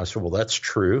States. And I said, "Well, that's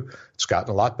true. It's gotten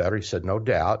a lot better." He said, "No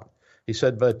doubt." He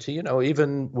said, "But,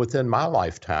 even within my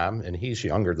lifetime," and he's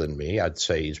younger than me, I'd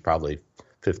say he's probably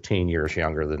 15 years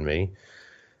younger than me.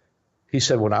 He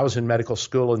said, "When I was in medical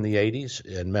school in the 80s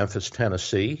in Memphis,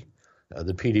 Tennessee,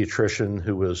 the pediatrician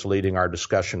who was leading our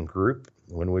discussion group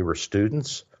when we were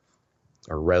students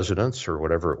or residents or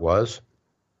whatever it was,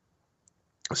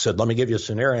 said, 'Let me give you a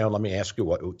scenario. Let me ask you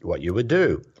what you would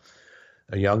do.'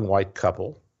 A young white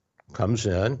couple comes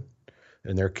in,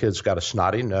 and their kid's got a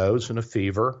snotty nose and a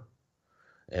fever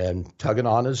and tugging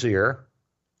on his ear.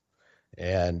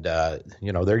 And,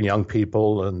 they're young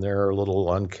people and they're a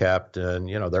little unkept, and,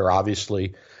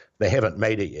 they haven't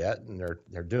made it yet, and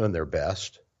they're doing their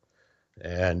best.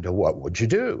 And what would you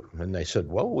do?" And they said,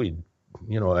 "Well,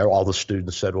 all the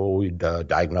students said, well, we'd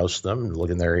diagnose them and look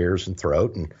in their ears and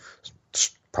throat and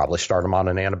probably start them on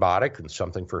an antibiotic and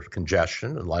something for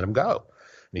congestion and let them go."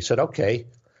 And he said, "Okay,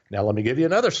 now let me give you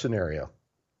another scenario.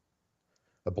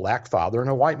 A black father and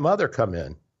a white mother come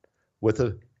in with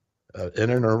an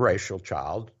interracial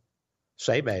child,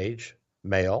 same age,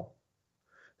 male,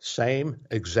 same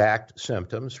exact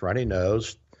symptoms, runny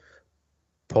nose,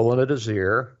 pulling at his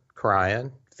ear,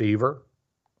 crying, fever.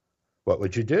 What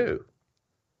would you do?"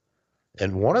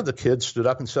 And one of the kids stood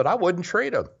up and said, "I wouldn't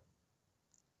treat him."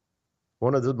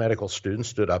 One of the medical students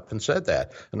stood up and said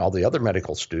that. And all the other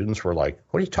medical students were like,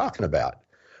 "What are you talking about?"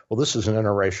 Well, this is an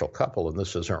interracial couple, and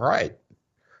this isn't right.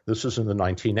 This is in the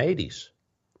 1980s.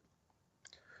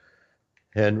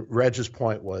 And Reg's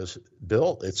point was,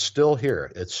 "Bill, it's still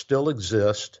here. It still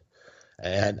exists."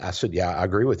 And I said, "Yeah, I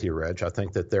agree with you, Reg. I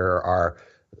think that there are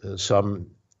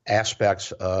some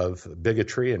aspects of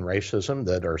bigotry and racism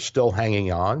that are still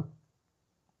hanging on,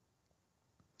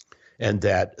 and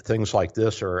that things like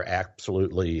this are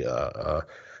absolutely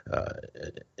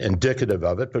indicative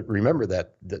of it." But remember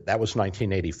that was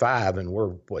 1985, and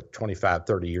we're, 25,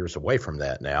 30 years away from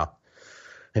that now.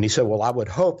 And he said, "Well, I would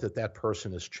hope that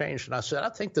person has changed." And I said, "I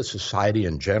think the society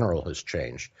in general has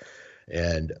changed.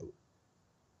 And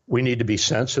we need to be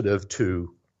sensitive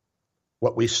to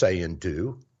what we say and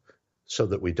do so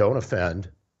that we don't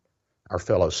offend our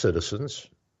fellow citizens,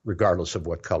 regardless of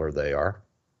what color they are.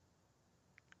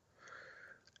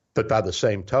 But by the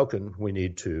same token, we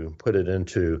need to put it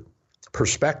into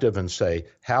perspective and say,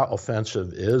 how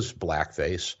offensive is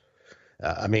blackface?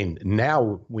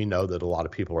 Now we know that a lot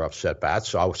of people are upset by it,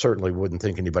 so I certainly wouldn't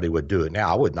think anybody would do it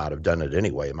now. I would not have done it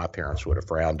anyway. My parents would have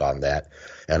frowned on that,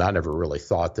 and I never really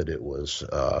thought that it was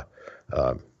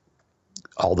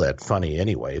all that funny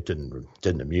anyway. It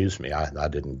didn't amuse me. I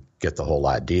didn't get the whole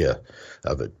idea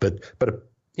of it. But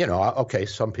okay,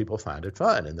 some people find it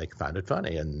fun, and they find it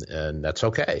funny, and that's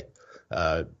okay.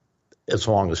 As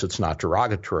long as it's not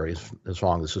derogatory, as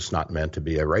long as it's not meant to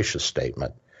be a racist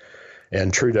statement.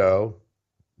 And Trudeau,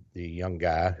 the young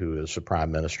guy who is the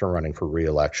prime minister running for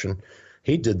re-election,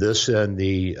 he did this in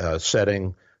the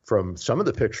setting from some of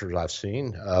the pictures I've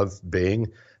seen of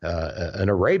being an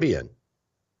Arabian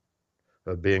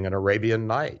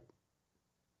Night.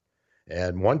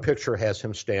 And one picture has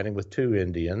him standing with two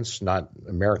Indians, not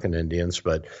American Indians,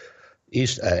 but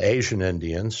Asian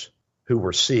Indians who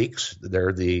were Sikhs.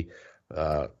 They're the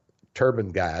turban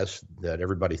guys that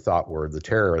everybody thought were the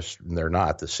terrorists, and they're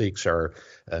not. The Sikhs are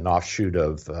an offshoot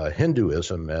of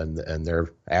Hinduism, and they're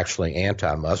actually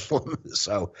anti-Muslim.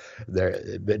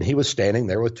 But he was standing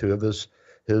there with two of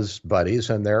his buddies,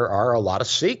 and there are a lot of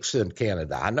Sikhs in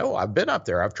Canada. I know. I've been up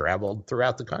there. I've traveled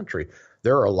throughout the country.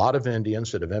 There are a lot of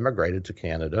Indians that have immigrated to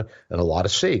Canada and a lot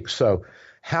of Sikhs. So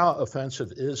how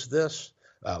offensive is this?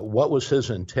 What was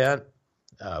his intent?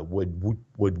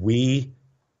 Would we,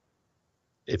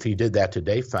 if he did that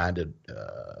today, find it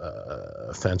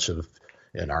offensive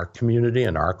in our community,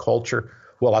 in our culture?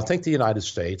 Well, I think the United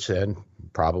States, and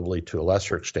probably to a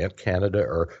lesser extent Canada,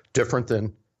 are different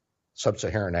than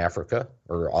Sub-Saharan Africa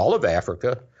or all of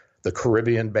Africa, the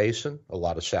Caribbean basin, a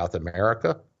lot of South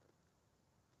America.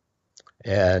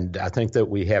 And I think that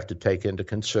we have to take into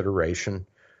consideration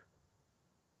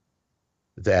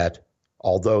that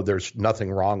although there's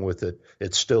nothing wrong with it,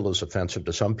 it still is offensive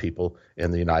to some people in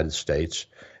the United States.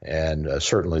 And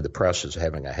certainly the press is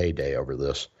having a heyday over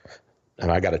this.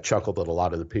 And I got to chuckle that a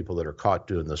lot of the people that are caught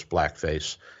doing this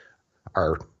blackface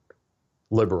are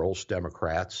liberals,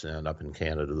 Democrats, and up in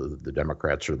Canada, the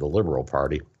Democrats are the Liberal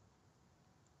Party.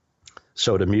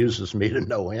 So it amuses me to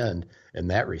no end in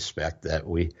that respect that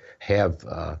we have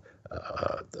a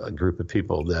group of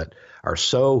people that are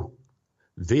so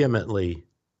vehemently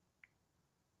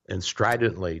and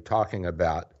stridently talking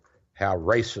about how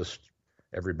racist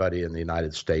everybody in the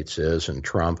United States is and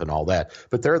Trump and all that.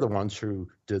 But they're the ones who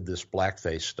did this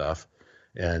blackface stuff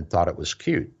and thought it was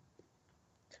cute.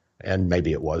 And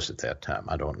maybe it was at that time.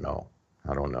 I don't know.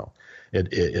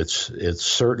 It's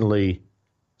certainly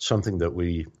something that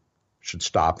we should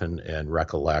stop and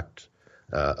recollect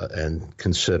and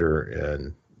consider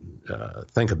and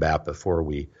think about before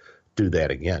we do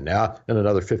that again. Now, in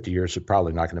another 50 years, it's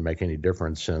probably not going to make any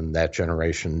difference, and that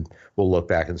generation will look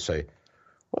back and say,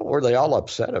 what were they all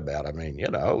upset about? I mean,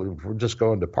 we're just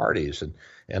going to parties.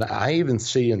 And I even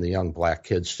see in the young black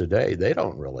kids today, they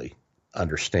don't really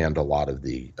understand a lot of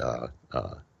the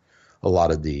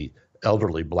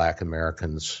elderly black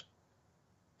Americans'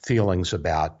 feelings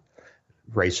about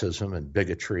racism and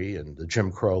bigotry and the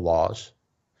Jim Crow laws.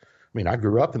 I mean, I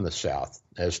grew up in the South,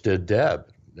 as did Deb,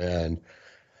 and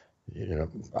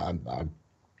I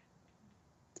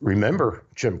remember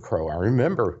Jim Crow. I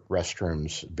remember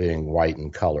restrooms being white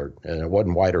and colored, and it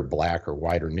wasn't white or black or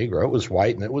white or Negro. It was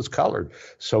white and it was colored.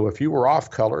 So if you were off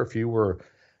color, if you were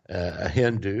a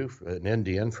Hindu, an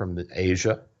Indian from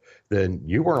Asia, then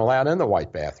you weren't allowed in the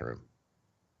white bathroom.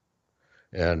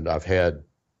 And I've had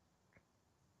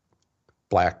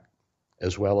black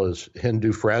as well as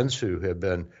Hindu friends who have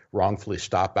been wrongfully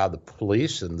stopped by the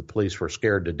police, and the police were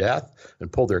scared to death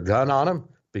and pulled their gun on them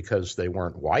because they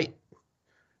weren't white.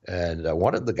 And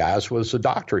one of the guys was a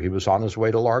doctor. He was on his way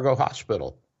to Largo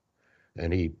Hospital.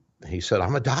 And he said,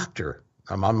 I'm a doctor.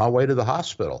 I'm on my way to the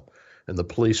hospital. And the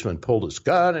policeman pulled his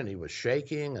gun, and he was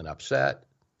shaking and upset.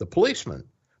 The policeman,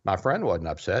 my friend, wasn't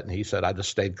upset, and he said, I just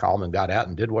stayed calm and got out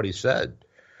and did what he said.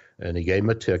 And he gave him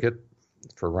a ticket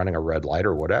for running a red light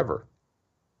or whatever.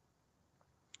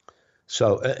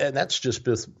 So, and that's just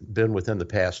been within the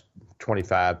past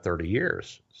 25, 30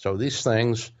 years. So these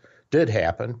things did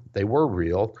happen. They were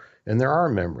real, and there are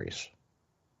memories.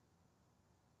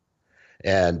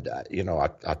 And,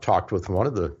 I talked with one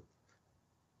of the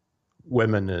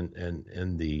women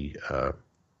in the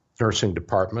nursing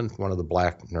department, one of the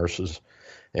black nurses,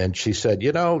 and she said,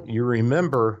 you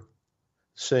remember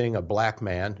seeing a black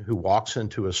man who walks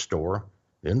into a store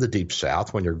in the Deep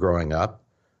South when you're growing up,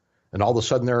 and all of a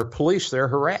sudden there are police there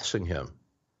harassing him,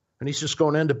 and he's just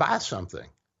going in to buy something.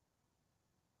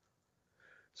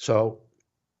 So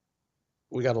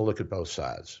we got to look at both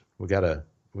sides. We got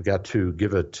to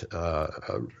give it a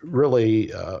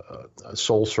really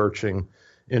soul-searching,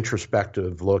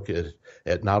 introspective look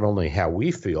at not only how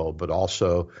we feel, but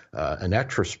also an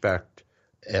retrospect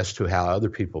as to how other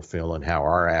people feel and how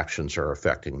our actions are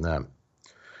affecting them.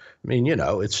 I mean,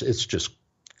 it's just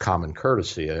common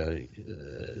courtesy.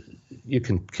 You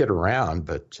can kid around,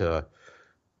 but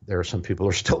there are some people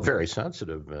who are still very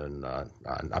sensitive, and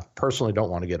I personally don't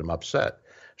want to get them upset.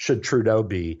 Should Trudeau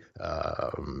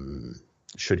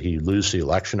should he lose the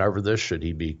election over this? Should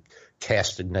he be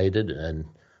castigated and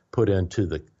put into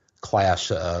the class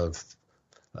of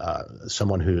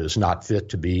someone who is not fit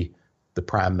to be the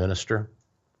prime minister?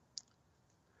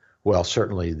 Well,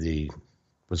 certainly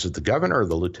was it the governor or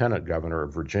the lieutenant governor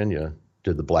of Virginia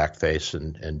did the blackface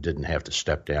and didn't have to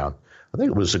step down? I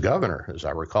think it was the governor, as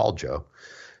I recall, Joe.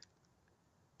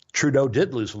 Trudeau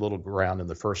did lose a little ground in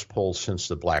the first poll since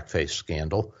the blackface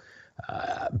scandal.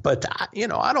 But,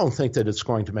 I don't think that it's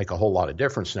going to make a whole lot of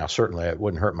difference. Now, certainly it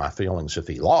wouldn't hurt my feelings if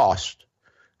he lost,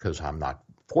 because I'm not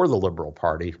for the Liberal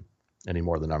Party any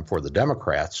more than I'm for the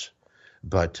Democrats.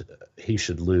 But he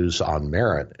should lose on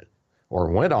merit, or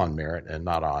win on merit, and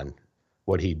not on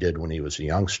what he did when he was a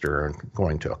youngster and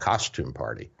going to a costume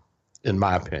party, in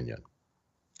my opinion.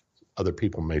 Other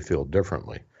people may feel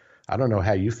differently. I don't know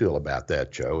how you feel about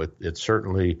that, Joe. It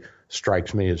certainly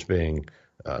strikes me as being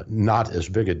not as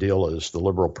big a deal as the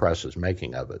liberal press is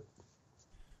making of it.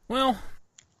 Well,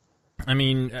 I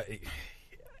mean,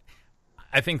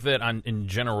 I think that in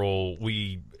general,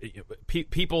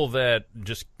 people that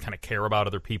just kind of care about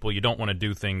other people, you don't want to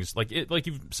do things like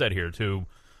you've said here to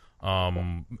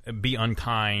be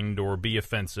unkind or be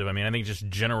offensive. I mean, I think just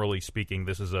generally speaking,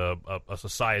 this is a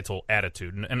societal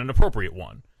attitude and an appropriate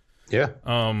one. Yeah.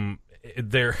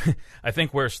 I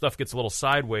think where stuff gets a little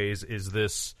sideways is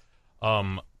this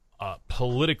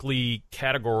politically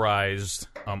categorized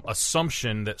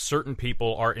assumption that certain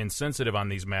people are insensitive on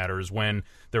these matters when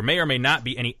there may or may not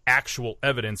be any actual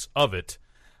evidence of it.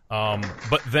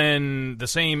 But then the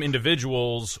same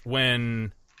individuals,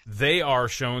 when they are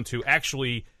shown to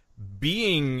actually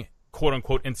being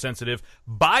quote-unquote insensitive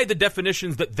by the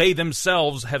definitions that they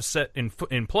themselves have set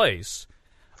in place,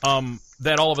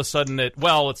 that all of a sudden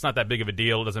it's not that big of a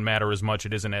deal, it doesn't matter as much,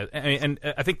 it isn't. And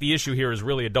I think the issue here is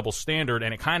really a double standard,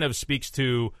 and it kind of speaks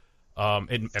to,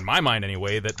 in my mind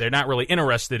anyway, that they're not really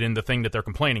interested in the thing that they're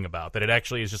complaining about, that it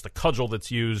actually is just a cudgel that's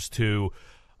used to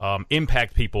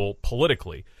impact people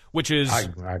politically, which is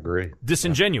I agree.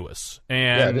 Disingenuous.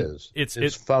 And it is.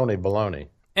 It's phony baloney.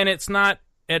 And it's not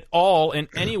at all in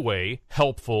any way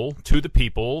helpful to the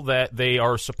people that they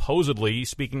are supposedly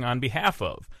speaking on behalf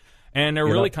of. And they're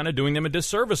really kind of doing them a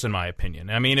disservice, in my opinion.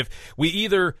 I mean, if we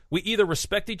either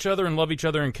respect each other and love each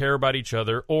other and care about each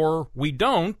other, or we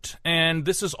don't, and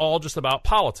this is all just about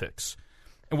politics.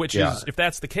 Which is, if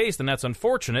that's the case, then that's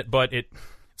unfortunate, but it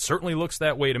certainly looks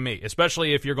that way to me,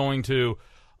 especially if you're going to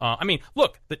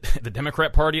look, the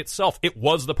Democrat Party itself, it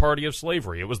was the party of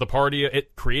slavery. It was the party,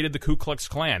 it created the Ku Klux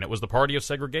Klan. It was the party of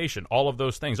segregation, all of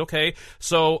those things. Okay,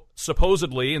 so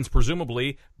supposedly and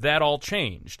presumably that all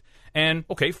changed. And,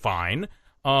 okay, fine.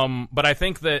 But I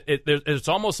think that it's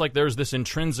almost like there's this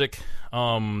intrinsic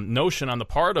notion on the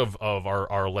part of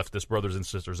our leftist brothers and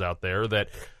sisters out there that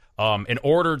in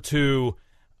order to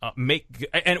make,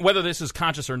 and whether this is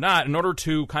conscious or not, in order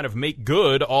to kind of make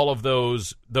good all of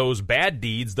those bad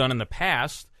deeds done in the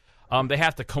past, they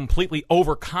have to completely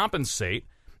overcompensate.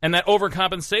 And that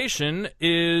overcompensation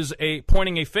is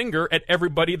pointing a finger at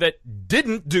everybody that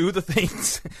didn't do the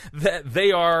things that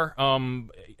they are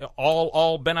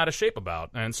all bent out of shape about.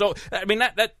 And so, I mean,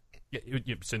 that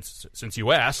since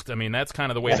you asked, I mean, that's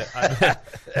kind of the way that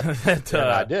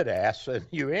I did ask, and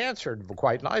you answered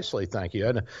quite nicely. Thank you.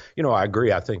 And I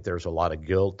agree. I think there's a lot of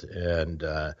guilt and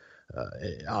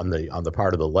on the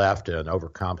part of the left and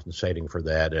overcompensating for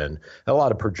that, and a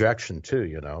lot of projection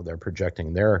too. They're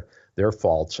projecting their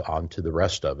faults onto the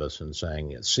rest of us and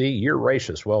saying, "See, you're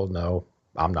racist." Well, no,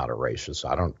 I'm not a racist.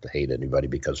 I don't hate anybody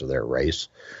because of their race.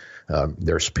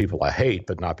 There's people I hate,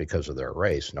 but not because of their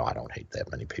race. No, I don't hate that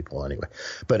many people anyway.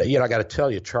 But I got to tell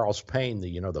you, Charles Payne,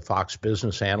 the Fox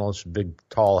business analyst, big,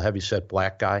 tall, heavyset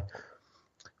black guy.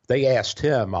 They asked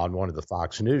him on one of the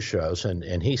Fox News shows,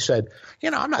 and he said,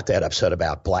 I'm not that upset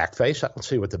about blackface. I don't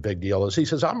see what the big deal is. He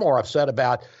says, I'm more upset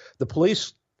about the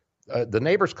police, the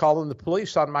neighbors calling the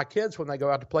police on my kids when they go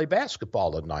out to play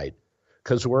basketball at night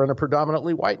because we're in a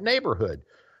predominantly white neighborhood.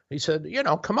 He said,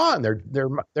 come on,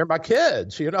 they're my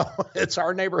kids. It's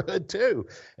our neighborhood too.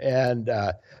 And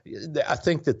I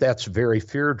think that's very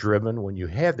fear-driven when you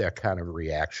have that kind of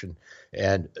reaction.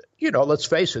 And, let's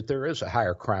face it, there is a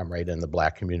higher crime rate in the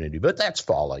black community, but that's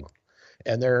falling.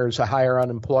 And there's a higher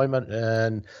unemployment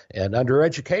and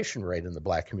undereducation rate in the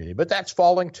black community, but that's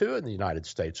falling too in the United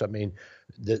States. I mean,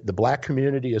 the black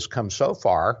community has come so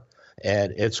far,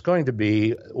 and it's going to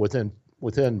be within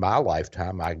my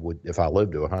lifetime, if I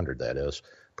live to 100, that is,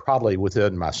 probably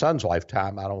within my son's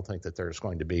lifetime, I don't think that there's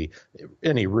going to be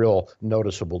any real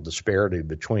noticeable disparity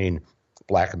between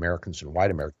black Americans and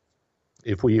white Americans,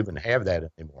 if we even have that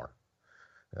anymore.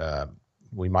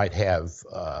 We might have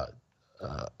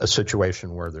a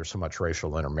situation where there's so much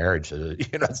racial intermarriage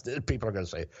that people are going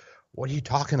to say, what are you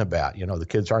talking about? The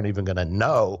kids aren't even going to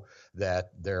know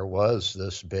that there was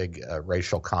this big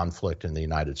racial conflict in the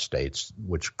United States,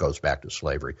 which goes back to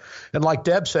slavery. And like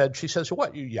Deb said, she says,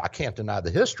 what? I can't deny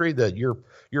the history that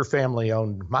your family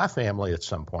owned my family at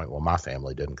some point. Well, my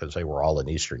family didn't because they were all in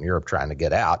Eastern Europe trying to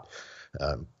get out.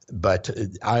 But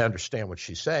I understand what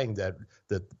she's saying, that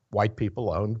white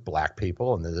people owned black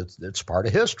people, and it's part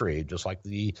of history, just like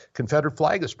the Confederate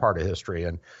flag is part of history.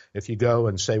 And if you go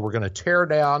and say we're going to tear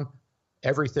down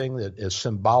everything that is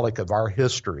symbolic of our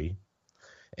history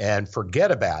and forget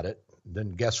about it,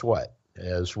 then guess what?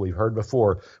 As we've heard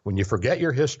before, when you forget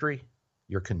your history,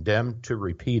 you're condemned to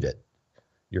repeat it.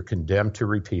 You're condemned to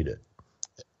repeat it.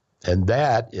 And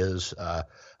that is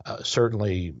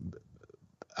certainly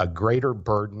a greater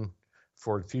burden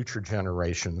for future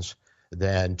generations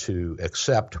than to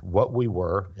accept what we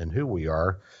were and who we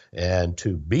are, and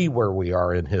to be where we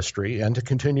are in history and to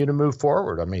continue to move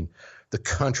forward. I mean, the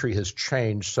country has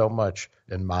changed so much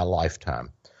in my lifetime.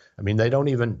 I mean, they don't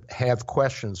even have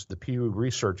questions. The Pew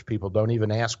Research people don't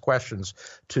even ask questions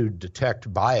to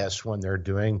detect bias when they're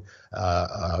doing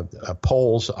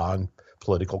polls on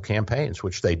political campaigns,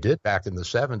 which they did back in the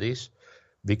 70s.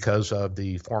 because of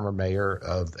the former mayor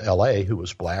of L.A. who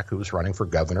was black, who was running for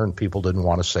governor, and people didn't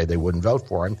want to say they wouldn't vote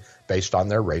for him based on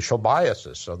their racial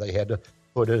biases. So they had to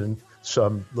put in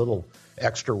some little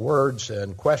extra words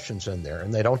and questions in there,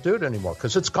 and they don't do it anymore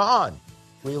because it's gone.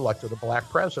 We elected a black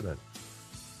president.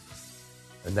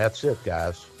 And that's it,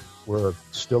 guys. We're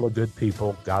still a good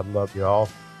people. God love you all.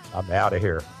 I'm out of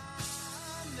here.